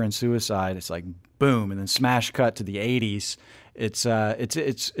murder and suicide. It's like boom, and then smash cut to the 80s.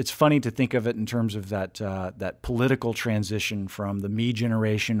 It's funny to think of it in terms of that political transition from the me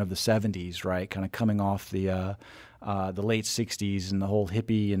generation of the 70s, right? Kind of coming off the late 60s and the whole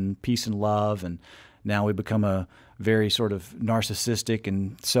hippie and peace and love, and now we become a very sort of narcissistic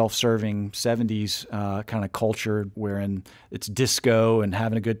and self-serving 70s kind of culture, wherein it's disco and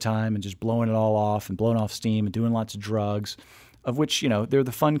having a good time and just blowing it all off and blowing off steam and doing lots of drugs, of which, you know, they're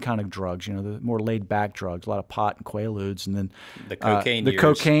the fun kind of drugs, you know, the more laid-back drugs, a lot of pot and Quaaludes, and then the cocaine the years.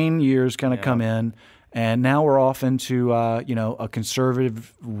 Cocaine years kind of come in, and now we're off into you know, a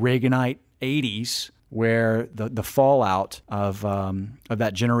conservative Reaganite 80s, where the fallout of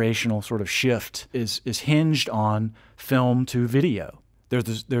that generational sort of shift is hinged on film to video.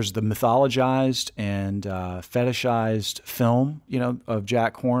 There's the mythologized and fetishized film, you know, of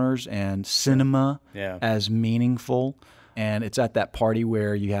Jack Horner's, and cinema as meaningful. And it's at that party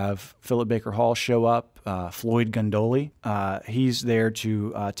where you have Philip Baker Hall show up, Floyd Gondoli. He's there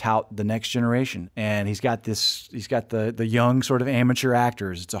to tout the next generation, and he's got the young sort of amateur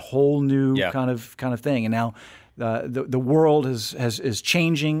actors. It's a whole new kind of thing, and now the world is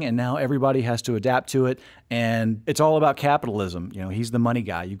changing, and now everybody has to adapt to it, and it's all about capitalism. You know, he's the money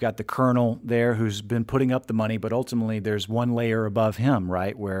guy. You've got the colonel there who's been putting up the money, but ultimately there's one layer above him,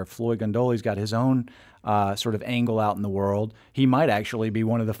 right? Where Floyd Gondoli's got his own sort of angle out in the world. He might actually be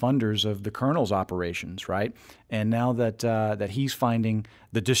one of the funders of the colonel's operations, right? And now that he's finding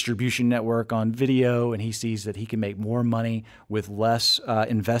the distribution network on video, and he sees that he can make more money with less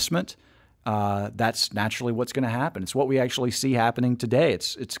investment, that's naturally what's going to happen. It's what we actually see happening today.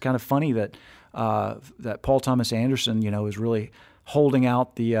 It's kind of funny that that Paul Thomas Anderson, you know, is really holding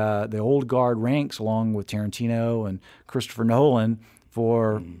out the old guard ranks along with Tarantino and Christopher Nolan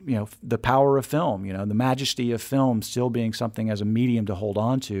for the power of film, the majesty of film still being something as a medium to hold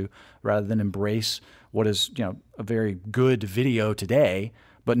on to rather than embrace what is a very good video today,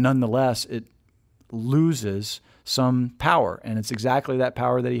 but nonetheless it loses some power, and it's exactly that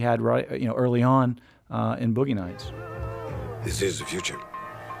power that he had early on in Boogie Nights. This is the future.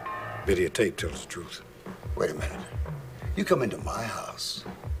 Videotape tells the truth. Wait a minute. You come into my house,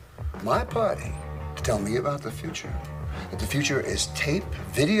 my party, to tell me about the future. That the future is tape,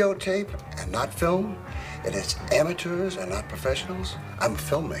 videotape, and not film. That it's amateurs and not professionals. I'm a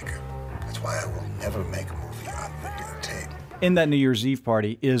filmmaker. That's why I will never make a movie on videotape. In that New Year's Eve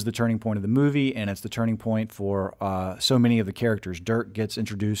party is the turning point of the movie, and it's the turning point for so many of the characters. Dirk gets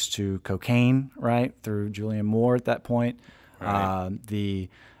introduced to cocaine, right, through Julianne Moore at that point. Right. The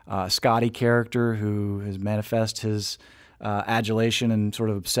Scotty character who has manifest his adulation and sort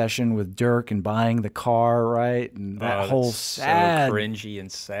of obsession with Dirk and buying the car, right? And that whole sad, so cringy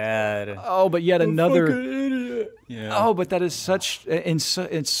and sad. Oh, but yet another idiot. Yeah. Oh, but that is such in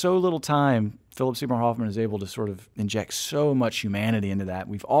so little time. Philip Seymour Hoffman is able to sort of inject so much humanity into that.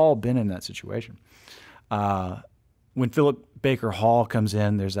 We've all been in that situation. When Philip Baker Hall comes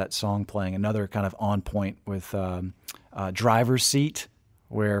in, there's that song playing, another kind of on point with Driver's Seat,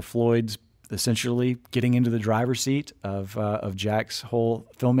 where Floyd's essentially getting into the driver's seat of Jack's whole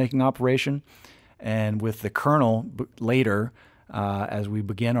filmmaking operation. And with the Colonel later, as we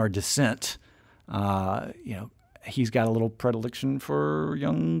begin our descent, he's got a little predilection for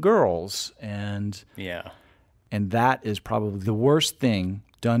young girls. And that is probably the worst thing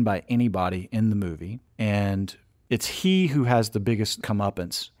done by anybody in the movie. And it's he who has the biggest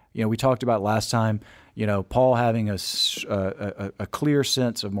comeuppance. We talked about last time, Paul having a clear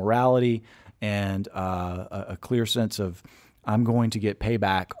sense of morality and a clear sense of, I'm going to get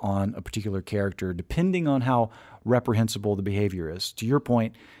payback on a particular character depending on how reprehensible the behavior is. To your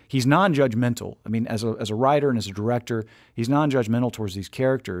point, he's non-judgmental. I mean, as a writer and as a director, he's non-judgmental towards these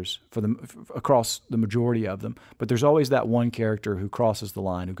characters across the majority of them. But there's always that one character who crosses the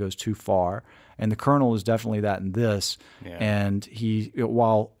line, who goes too far. And the Colonel is definitely that in this. Yeah. And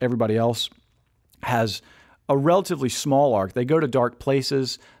while everybody else has a relatively small arc, they go to dark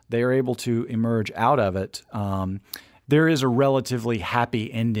places, they are able to emerge out of it. There is a relatively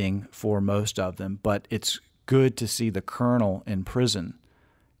happy ending for most of them, but it's good to see the Colonel in prison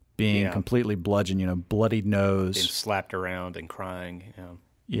being completely bludgeoned, bloodied nose. Being slapped around and crying.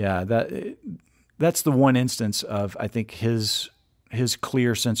 Yeah, that's the one instance of, I think, his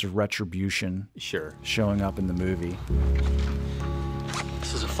clear sense of retribution showing up in the movie.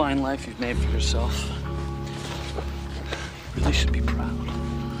 This is a fine life you've made for yourself. Really should be proud.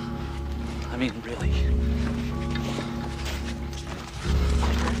 I mean, really.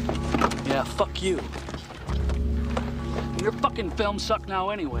 Yeah, fuck you. Your fucking films suck now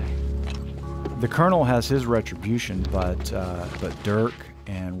anyway. The Colonel has his retribution, but Dirk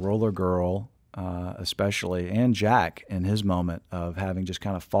and Roller Girl, especially, and Jack in his moment of having just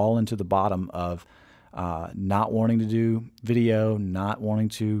kind of fallen to the bottom of not wanting to do video, not wanting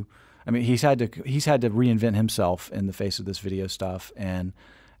to. I mean, he's had to reinvent himself in the face of this video stuff, and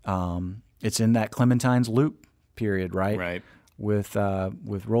it's in that Clementine's loop period, right? Right. With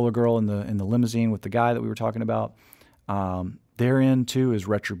Roller Girl in the limousine with the guy that we were talking about. Therein too is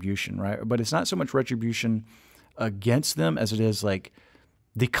retribution, right? But it's not so much retribution against them as it is like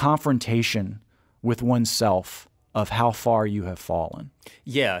the confrontation with oneself of how far you have fallen.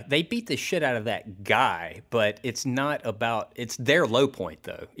 Yeah, they beat the shit out of that guy, but it's their low point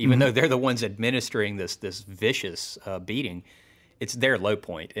though. Even though they're the ones administering this vicious beating, it's their low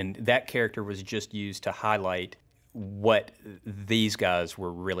point. And that character was just used to highlight what these guys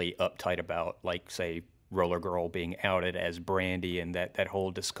were really uptight about, like, say, Roller Girl being outed as Brandy and that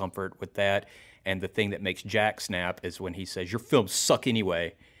whole discomfort with that. And the thing that makes Jack snap is when he says, "Your films suck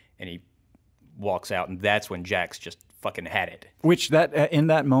anyway," and he walks out, and that's when Jack's just fucking had it. Which in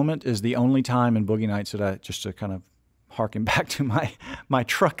that moment is the only time in Boogie Nights that just to kind of harken back to my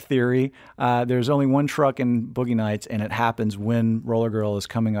truck theory, there's only one truck in Boogie Nights, and it happens when Roller Girl is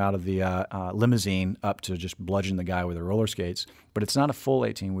coming out of the limousine up to just bludgeon the guy with her roller skates. But it's not a full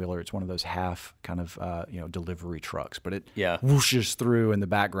 18-wheeler. It's one of those half kind of delivery trucks. But it whooshes through in the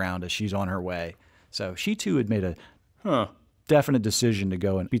background as she's on her way. So she too had made a definite decision to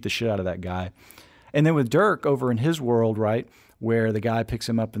go and beat the shit out of that guy. And then with Dirk over in his world, right, where the guy picks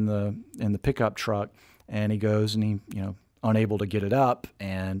him up in the pickup truck, and he goes and he, unable to get it up,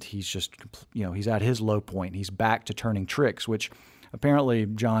 and he's just, he's at his low point. He's back to turning tricks, which apparently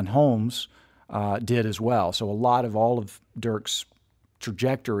John Holmes did as well. So all of Dirk's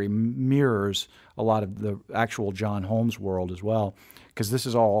trajectory mirrors a lot of the actual John Holmes world as well, because this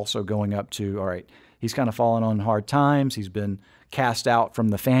is all also going up to, all right, he's kind of fallen on hard times. He's been cast out from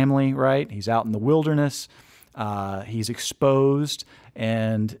the family, right? He's out in the wilderness. He's exposed,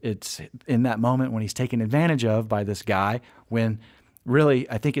 and it's in that moment when he's taken advantage of by this guy when really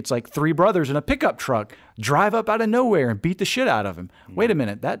I think it's like three brothers in a pickup truck drive up out of nowhere and beat the shit out of him. Wait a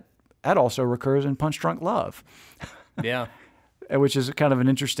minute, that also recurs in Punch Drunk Love. Yeah. Which is kind of an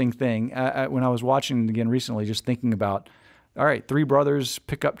interesting thing. When I was watching it again recently, just thinking about, all right, three brothers,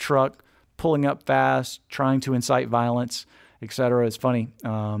 pickup truck, pulling up fast, trying to incite violence, etc. It's funny.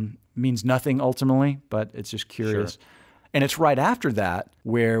 Means nothing ultimately, but it's just curious. Sure. And it's right after that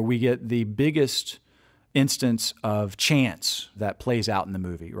where we get the biggest instance of chance that plays out in the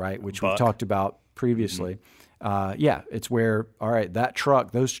movie, right? Which Buck. we've talked about previously. Yeah, it's where, all right, that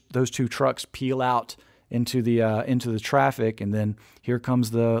truck, those two trucks peel out into the traffic, and then here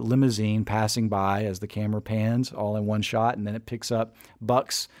comes the limousine passing by as the camera pans all in one shot, and then it picks up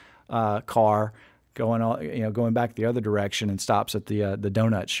Buck's car going back the other direction and stops at the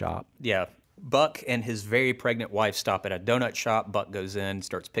donut shop. Yeah. Buck and his very pregnant wife stop at a donut shop. Buck goes in,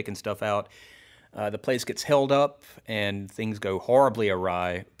 starts picking stuff out. The place gets held up, and things go horribly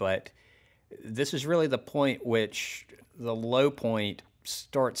awry. But this is really the point which the low point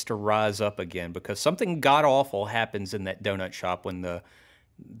starts to rise up again, because something god-awful happens in that donut shop when the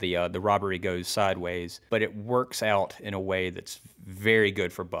robbery goes sideways. But it works out in a way that's very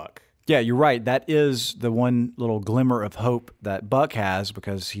good for Buck. Yeah, you're right. That is the one little glimmer of hope that Buck has,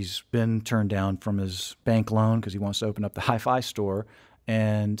 because he's been turned down from his bank loan because he wants to open up the hi-fi store.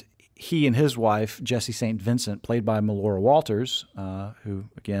 And he and his wife, Jessie St. Vincent, played by Melora Walters, who,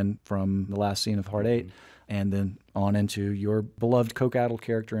 again, from the last scene of Heart 8, and then on into your beloved Coke Adel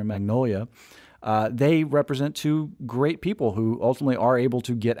character in Magnolia, they represent two great people who ultimately are able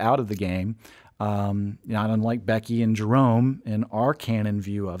to get out of the game. Not unlike Becky and Jerome in our canon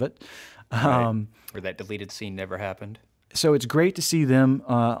view of it. Right. Where that deleted scene never happened. So it's great to see them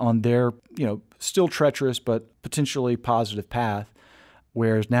on their, still treacherous but potentially positive path,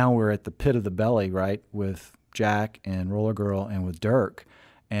 whereas now we're at the pit of the belly, right, with Jack and Roller Girl and with Dirk,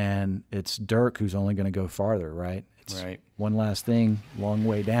 and it's Dirk who's only going to go farther, right? It's right. One last thing, long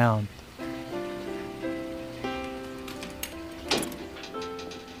way down.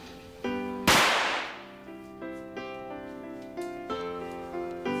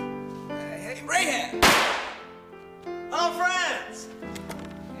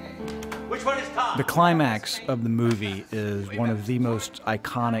 The climax of the movie is one of the most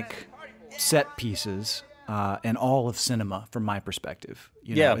iconic set pieces in all of cinema, from my perspective.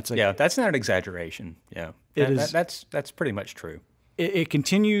 It's like, that's not an exaggeration. Yeah, that's pretty much true. It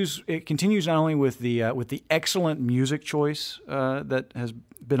continues. It continues not only with the excellent music choice that has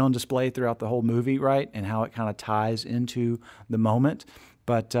been on display throughout the whole movie, right, and how it kind of ties into the moment,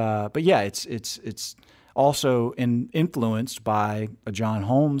 but yeah, it's also influenced by a John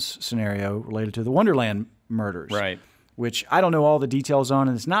Holmes scenario related to the Wonderland murders, right? Which I don't know all the details on,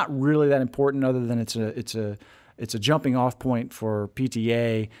 and it's not really that important, other than it's a jumping off point for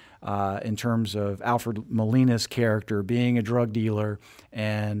PTA in terms of Alfred Molina's character being a drug dealer,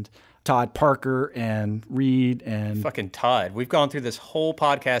 and Todd Parker and Reed and fucking Todd. We've gone through this whole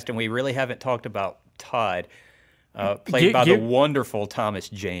podcast and we really haven't talked about Todd, played by the wonderful Thomas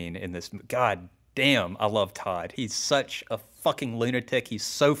Jane in this. God damn, I love Todd. He's such a fucking lunatic. He's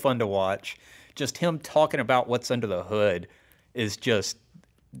so fun to watch. Just him talking about what's under the hood is just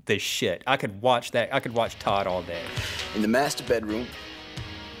the shit. I could watch that. I could watch Todd all day. In the master bedroom,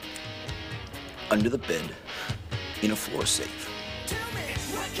 under the bed, in a floor safe.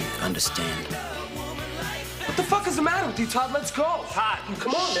 Understand? What the fuck is the matter with you, Todd? Let's go. Todd,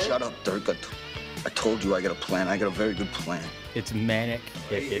 come on, man. Shut up, Dirk. I told you I got a plan. I got a very good plan. It's manic.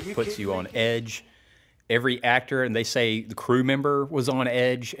 It puts you on edge. Every actor, and they say the crew member was on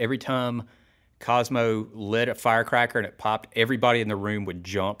edge. Every time Cosmo lit a firecracker and it popped, everybody in the room would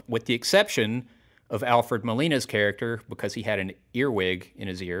jump, with the exception of Alfred Molina's character, because he had an earwig in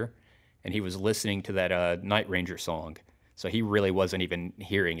his ear and he was listening to that Night Ranger song. So he really wasn't even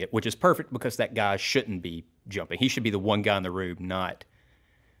hearing it, which is perfect because that guy shouldn't be jumping. He should be the one guy in the room not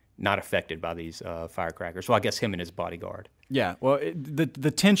affected by these firecrackers. Well, I guess him and his bodyguard. Yeah, well,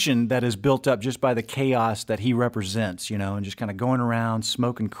 the tension that is built up just by the chaos that he represents, and just kind of going around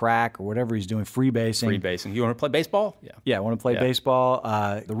smoking crack or whatever he's doing, freebasing. Freebasing. You want to play baseball? Yeah. Yeah, I want to play baseball.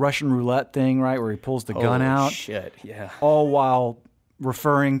 The Russian roulette thing, right, where he pulls the gun out. Shit, yeah. All while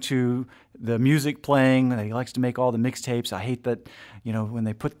referring to the music playing. That he likes to make all the mixtapes. I hate that, when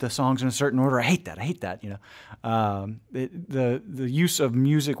they put the songs in a certain order. I hate that. The use of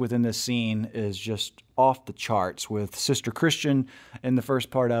music within this scene is just off the charts. With Sister Christian in the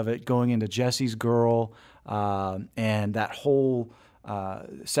first part of it, going into Jesse's Girl, and that whole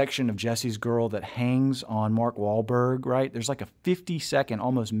section of Jesse's Girl that hangs on Mark Wahlberg, right? There's like a 50-second,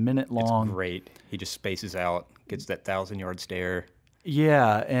 almost minute-long. It's great. He just spaces out, gets that 1,000-yard stare.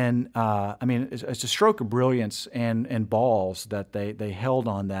 Yeah, and it's a stroke of brilliance and balls that they held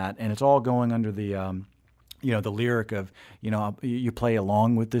on that, and it's all going under the the lyric of, you play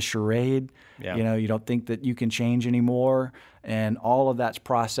along with the charade. Yeah. You don't think that you can change anymore, and all of that's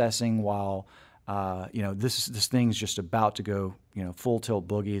processing while. This thing's just about to go, full tilt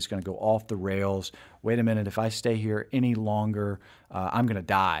boogie. It's going to go off the rails. Wait a minute, if I stay here any longer, I'm going to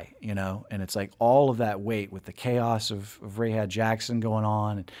die, And it's like all of that weight with the chaos of Rahad Jackson going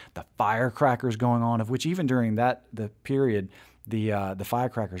on and the firecrackers going on, of which even during the period, the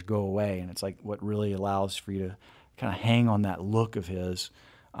firecrackers go away. And it's like what really allows for you to kind of hang on that look of his,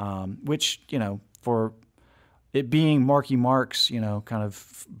 which, for it being Marky Mark's, kind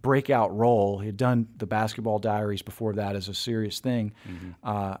of breakout role. He had done the Basketball Diaries before that as a serious thing. Mm-hmm.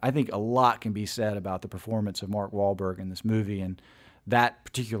 I think a lot can be said about the performance of Mark Wahlberg in this movie, and that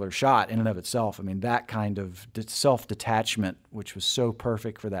particular shot in and of itself. I mean, that kind of self-detachment, which was so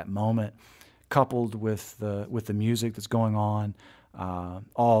perfect for that moment, coupled with the music that's going on,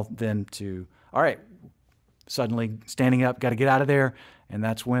 all then to, all right, suddenly standing up, got to get out of there, and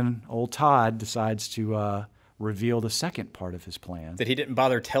that's when old Todd decides to reveal the second part of his plan. That he didn't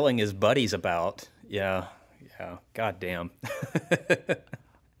bother telling his buddies about. Yeah. God damn.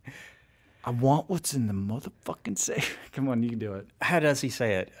 I want what's in the motherfucking safe. Come on, you can do it. How does he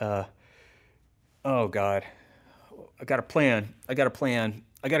say it? Oh, God. I got a plan. I got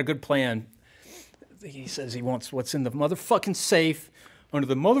a good plan. He says he wants what's in the motherfucking safe, under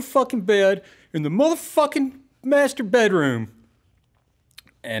the motherfucking bed, in the motherfucking master bedroom.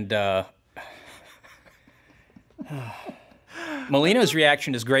 And, Molino's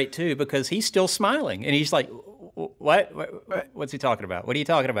reaction is great too, because he's still smiling and he's like, what? What's he talking about? What are you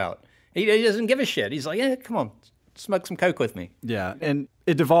talking about? He doesn't give a shit. He's like, yeah, come on, smoke some coke with me. Yeah, and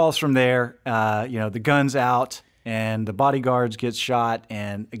it devolves from there. The gun's out and the bodyguards get shot,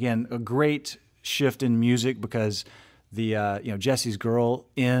 and again, a great shift in music because the Jesse's Girl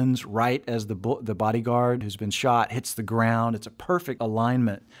ends right as the bodyguard who's been shot hits the ground. It's a perfect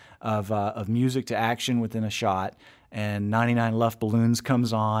alignment of music to action within a shot, and 99 Luft Balloons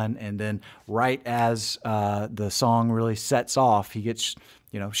comes on, and then right as the song really sets off, he gets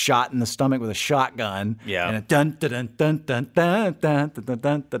shot in the stomach with a shotgun. Yeah, and a dun dun dun dun dun dun dun dun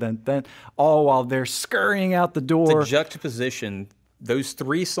dun dun dun, all while they're scurrying out the door. The juxtaposition, those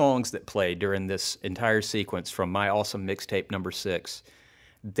three songs that play during this entire sequence from My Awesome Mixtape number 6.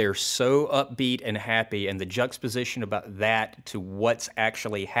 They're so upbeat and happy, and the juxtaposition about that to what's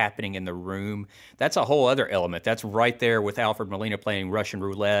actually happening in the room, that's a whole other element. That's right there with Alfred Molina playing Russian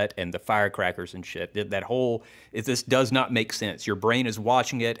roulette and the firecrackers and shit. This does not make sense. Your brain is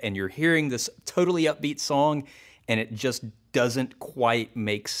watching it, and you're hearing this totally upbeat song, and it just doesn't quite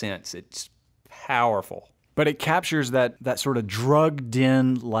make sense. It's powerful. But it captures that sort of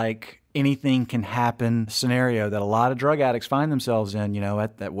drugged-in, like, anything can happen scenario that a lot of drug addicts find themselves in,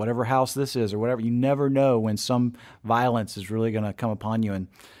 at whatever house this is or whatever. You never know when some violence is really going to come upon you. And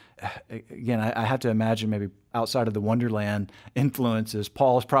again, I have to imagine maybe outside of the Wonderland influences,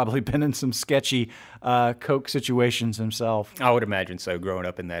 Paul's probably been in some sketchy coke situations himself. I would imagine so, growing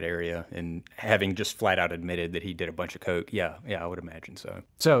up in that area and having just flat out admitted that he did a bunch of coke. Yeah, I would imagine so.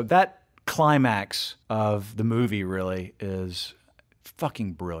 So that climax of the movie really is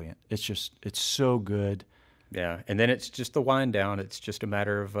fucking brilliant. It's so good. Yeah, and then it's just the wind down. It's just a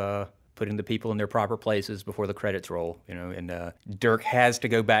matter of putting the people in their proper places before the credits roll, and Dirk has to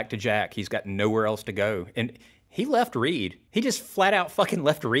go back to Jack. He's got nowhere else to go. And he left Reed. He just flat out fucking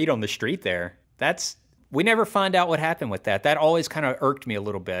left Reed on the street there. We never find out what happened with that. That always kind of irked me a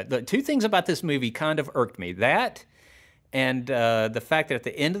little bit. The two things about this movie kind of irked me. That and the fact that at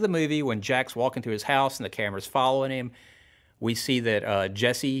the end of the movie, when Jack's walking to his house and the camera's following him, we see that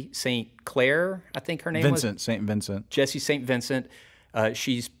Jessie St. Clair, I think her name was? St. Vincent. Jessie St. Vincent.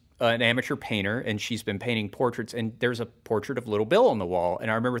 She's an amateur painter, and she's been painting portraits, and there's a portrait of Little Bill on the wall.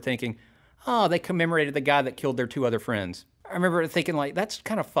 And I remember thinking, oh, they commemorated the guy that killed their two other friends. I remember thinking, like, that's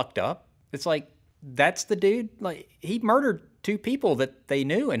kind of fucked up. It's like, that's the dude? Like, he murdered two people that they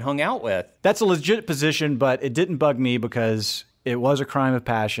knew and hung out with. That's a legit position, but it didn't bug me because it was a crime of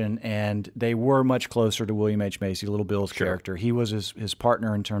passion, and they were much closer to William H. Macy, Little Bill's character. He was his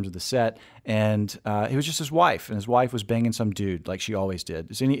partner in terms of the set, and it was just his wife, and his wife was banging some dude like she always did.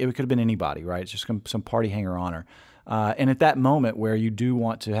 It could have been anybody, right? It's just some party hanger-oner. And at that moment where you do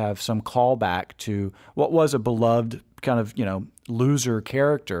want to have some callback to what was a beloved kind of, loser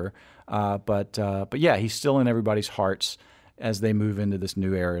character, but yeah, he's still in everybody's hearts as they move into this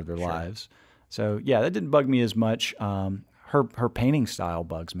new area of their lives. So yeah, that didn't bug me as much. Her painting style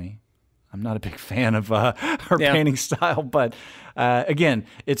bugs me. I'm not a big fan of her painting style, but again,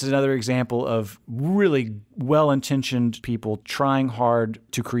 it's another example of really well-intentioned people trying hard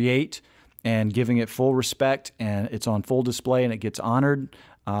to create and giving it full respect, and it's on full display and it gets honored.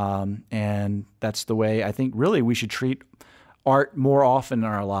 And that's the way I think really we should treat art more often in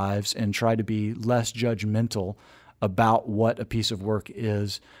our lives and try to be less judgmental about what a piece of work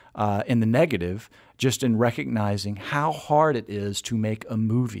is in the negative, just in recognizing how hard it is to make a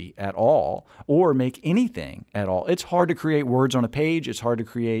movie at all or make anything at all. It's hard to create words on a page. It's hard to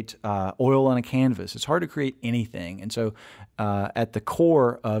create oil on a canvas. It's hard to create anything. And so at the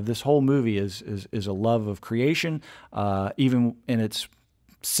core of this whole movie is a love of creation, even in its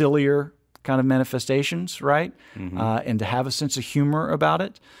sillier kind of manifestations, right? And to have a sense of humor about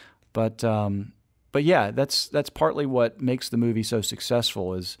it. But yeah, that's partly what makes the movie so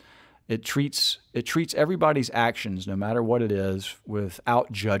successful is it treats everybody's actions, no matter what it is,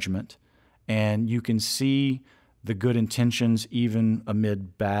 without judgment, and you can see the good intentions even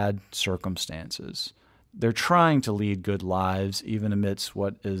amid bad circumstances. They're trying to lead good lives even amidst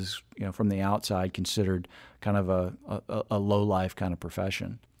what is, from the outside considered kind of a low life kind of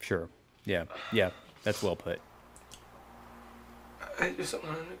profession. Sure. Yeah. That's well put. I just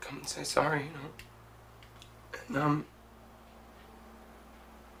wanted to come and say sorry, And,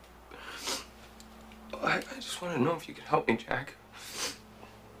 I just want to know if you could help me, Jack.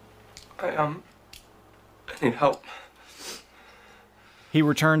 I need help. He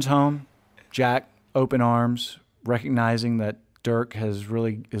returns home, Jack, open arms, recognizing that Dirk is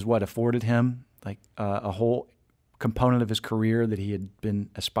what afforded him like a whole component of his career that he had been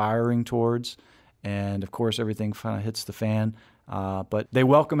aspiring towards. And of course, everything kind of hits the fan. But they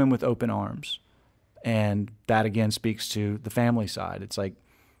welcome him with open arms. And that again speaks to the family side. It's like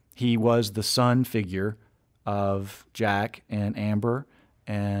he was the son figure of Jack and Amber,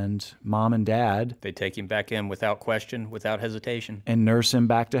 and mom and dad. They take him back in without question, without hesitation. And nurse him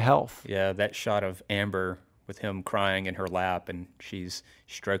back to health. Yeah, that shot of Amber with him crying in her lap and she's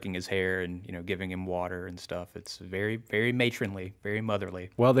stroking his hair and, giving him water and stuff. It's very, very matronly, very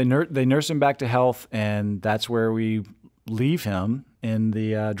motherly. Well, they nurse him back to health, and that's where we leave him in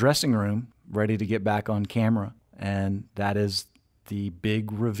the dressing room, ready to get back on camera. And that is the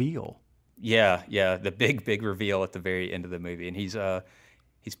big reveal. Yeah, the big reveal at the very end of the movie. And he's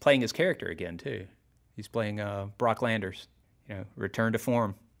playing his character again, too. He's playing Brock Landers, return to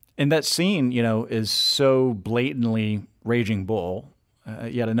form. And that scene, is so blatantly Raging Bull,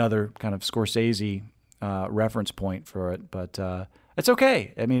 yet another kind of Scorsese reference point for it. But it's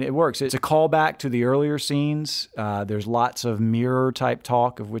okay. I mean, it works. It's a callback to the earlier scenes. There's lots of mirror type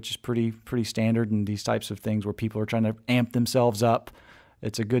talk, of which is pretty standard in these types of things where people are trying to amp themselves up.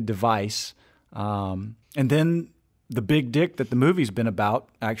 It's a good device. And then the big dick that the movie's been about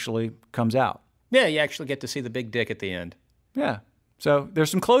actually comes out. Yeah, you actually get to see the big dick at the end. Yeah. So there's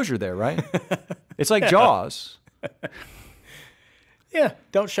some closure there, right? It's like Jaws. Yeah,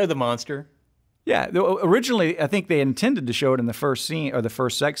 don't show the monster. Yeah, originally I think they intended to show it in the first scene or the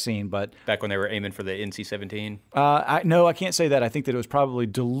first sex scene, but back when they were aiming for the NC-17. No, I can't say that. I think that it was probably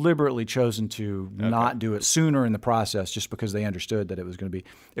deliberately chosen to not do it sooner in the process, just because they understood that it was going to be.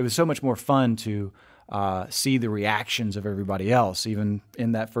 It was so much more fun to see the reactions of everybody else, even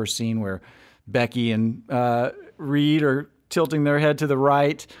in that first scene where Becky and Reed are tilting their head to the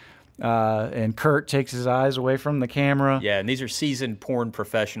right. And Kurt takes his eyes away from the camera. Yeah, and these are seasoned porn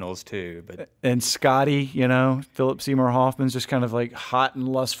professionals too. And Scotty, Philip Seymour Hoffman's just kind of like hot and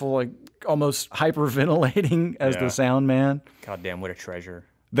lustful, like almost hyperventilating as the sound man. God damn, what a treasure.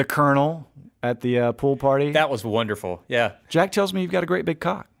 The Colonel at the pool party. That was wonderful, yeah. Jack tells me you've got a great big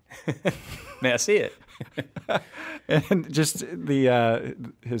cock. May I see it? And just the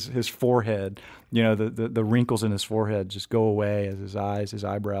his forehead, the wrinkles in his forehead just go away as his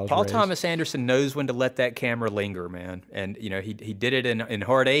eyebrows Paul raise. Thomas Anderson knows when to let that camera linger, man. And he did it in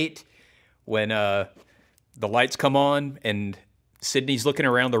Hard 8 when the lights come on and Sidney's looking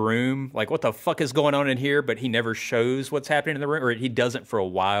around the room like, what the fuck is going on in here? But he never shows what's happening in the room, or he doesn't for a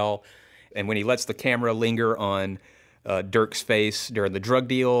while. And when he lets the camera linger on Dirk's face during the drug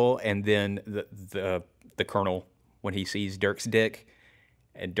deal, and then the Colonel when he sees Dirk's dick,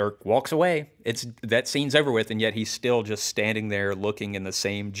 and Dirk walks away. That scene's over with, and yet he's still just standing there looking in the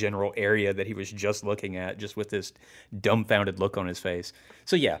same general area that he was just looking at, just with this dumbfounded look on his face.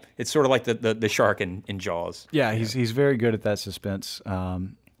 So yeah, it's sort of like the shark in Jaws. Yeah, he's very good at that suspense.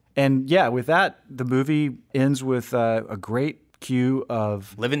 And yeah, with that, the movie ends with a great cue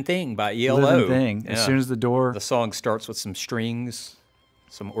of Living Thing by ELO. Living Thing. Yeah. As soon as the song starts with some strings,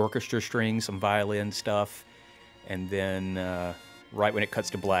 some orchestra strings, some violin stuff, and then right when it cuts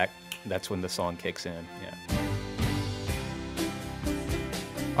to black, that's when the song kicks in. Yeah.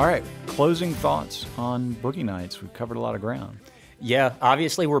 All right, closing thoughts on Boogie Nights. We've covered a lot of ground. Yeah,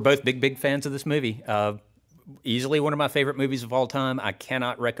 obviously we're both big fans of this movie. Easily one of my favorite movies of all time. I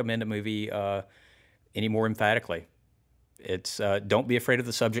cannot recommend a movie any more emphatically. It's don't be afraid of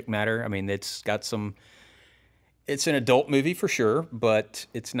the subject matter. I mean, it's an adult movie for sure, but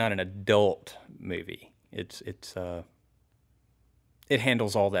it's not an adult movie. It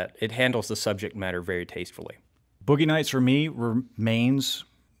handles all that. It handles the subject matter very tastefully. Boogie Nights for me remains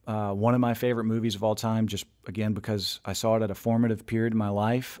one of my favorite movies of all time, just again because I saw it at a formative period in my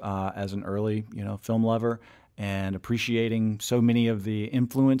life as an early, film lover, and appreciating so many of the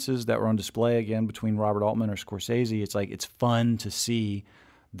influences that were on display again between Robert Altman or Scorsese. It's fun to see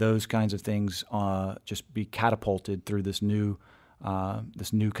those kinds of things just be catapulted through this new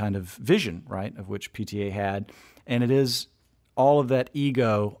kind of vision, right, of which PTA had, and it is all of that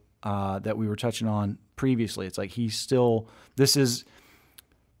ego that we were touching on previously. It's like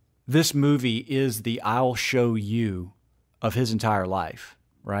this movie is the I'll show you of his entire life,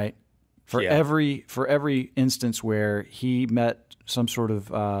 right? For every instance where he met some sort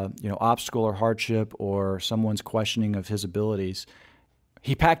of obstacle or hardship or someone's questioning of his abilities,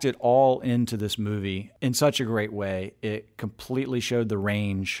 he packed it all into this movie in such a great way. It completely showed the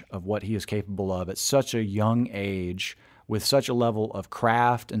range of what he is capable of at such a young age, with such a level of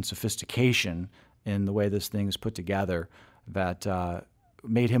craft and sophistication in the way this thing is put together, that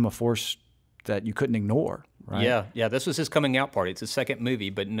made him a force that you couldn't ignore, right? Yeah, this was his coming out party. It's his second movie,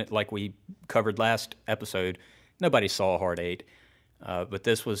 but like we covered last episode, nobody saw Hard Eight. But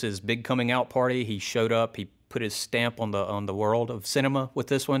this was his big coming out party. He showed up, he put his stamp on the world of cinema with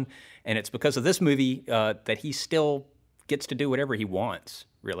this one, and it's because of this movie that he still gets to do whatever he wants,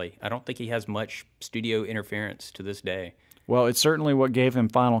 really. I don't think he has much studio interference to this day. Well, it's certainly what gave him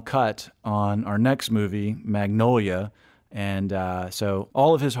final cut on our next movie, Magnolia, and so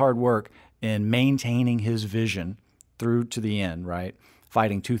all of his hard work in maintaining his vision through to the end, right,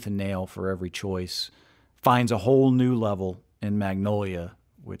 fighting tooth and nail for every choice, finds a whole new level in Magnolia,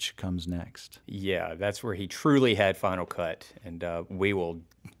 which comes next. Yeah, that's where he truly had final cut, and we will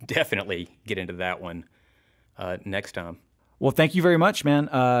definitely get into that one next time. Well, thank you very much, man.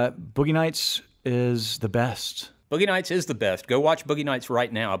 Boogie Nights is the best. Boogie Nights is the best. Go watch Boogie Nights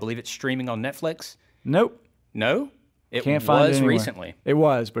right now. I believe it's streaming on Netflix. Nope. No? It Can't find it anywhere. Recently. It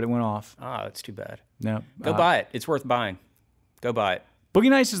was, but it went off. Ah, that's too bad. No. Go buy it. It's worth buying. Go buy it. Boogie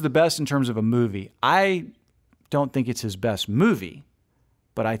Nights is the best in terms of a movie. I don't think it's his best movie,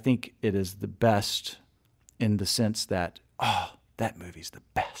 but I think it is the best in the sense that, that movie's the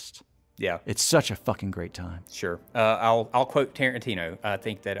best. Yeah. It's such a fucking great time. Sure. I'll quote Tarantino. I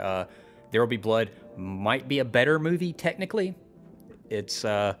think that There Will Be Blood might be a better movie technically.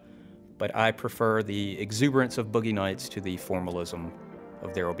 But I prefer the exuberance of Boogie Nights to the formalism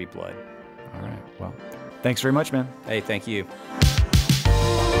of There Will Be Blood. All right. Well, thanks very much, man. Hey, thank you.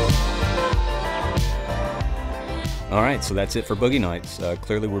 All right, so that's it for Boogie Nights.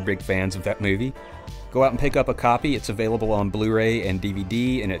 Clearly, we're big fans of that movie. Go out and pick up a copy. It's available on Blu-ray and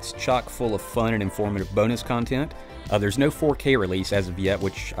DVD, and it's chock full of fun and informative bonus content. There's no 4K release as of yet,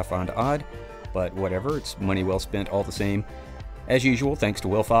 which I find odd, but whatever. It's money well spent all the same. As usual, thanks to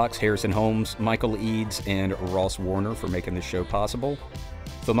Will Fox, Harrison Holmes, Michael Eads, and Ross Warner for making this show possible.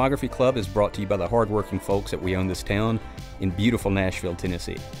 Filmography Club is brought to you by the hardworking folks at We Own This Town in beautiful Nashville,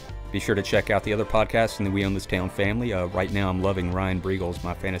 Tennessee. Be sure to check out the other podcasts in the We Own This Town family. Right now, I'm loving Ryan Briegel's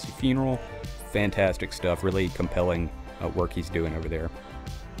My Fantasy Funeral. Fantastic stuff, really compelling work he's doing over there.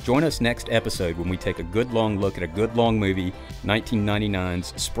 Join us next episode when we take a good long look at a good long movie,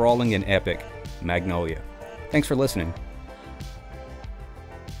 1999's sprawling and epic Magnolia. Thanks for listening.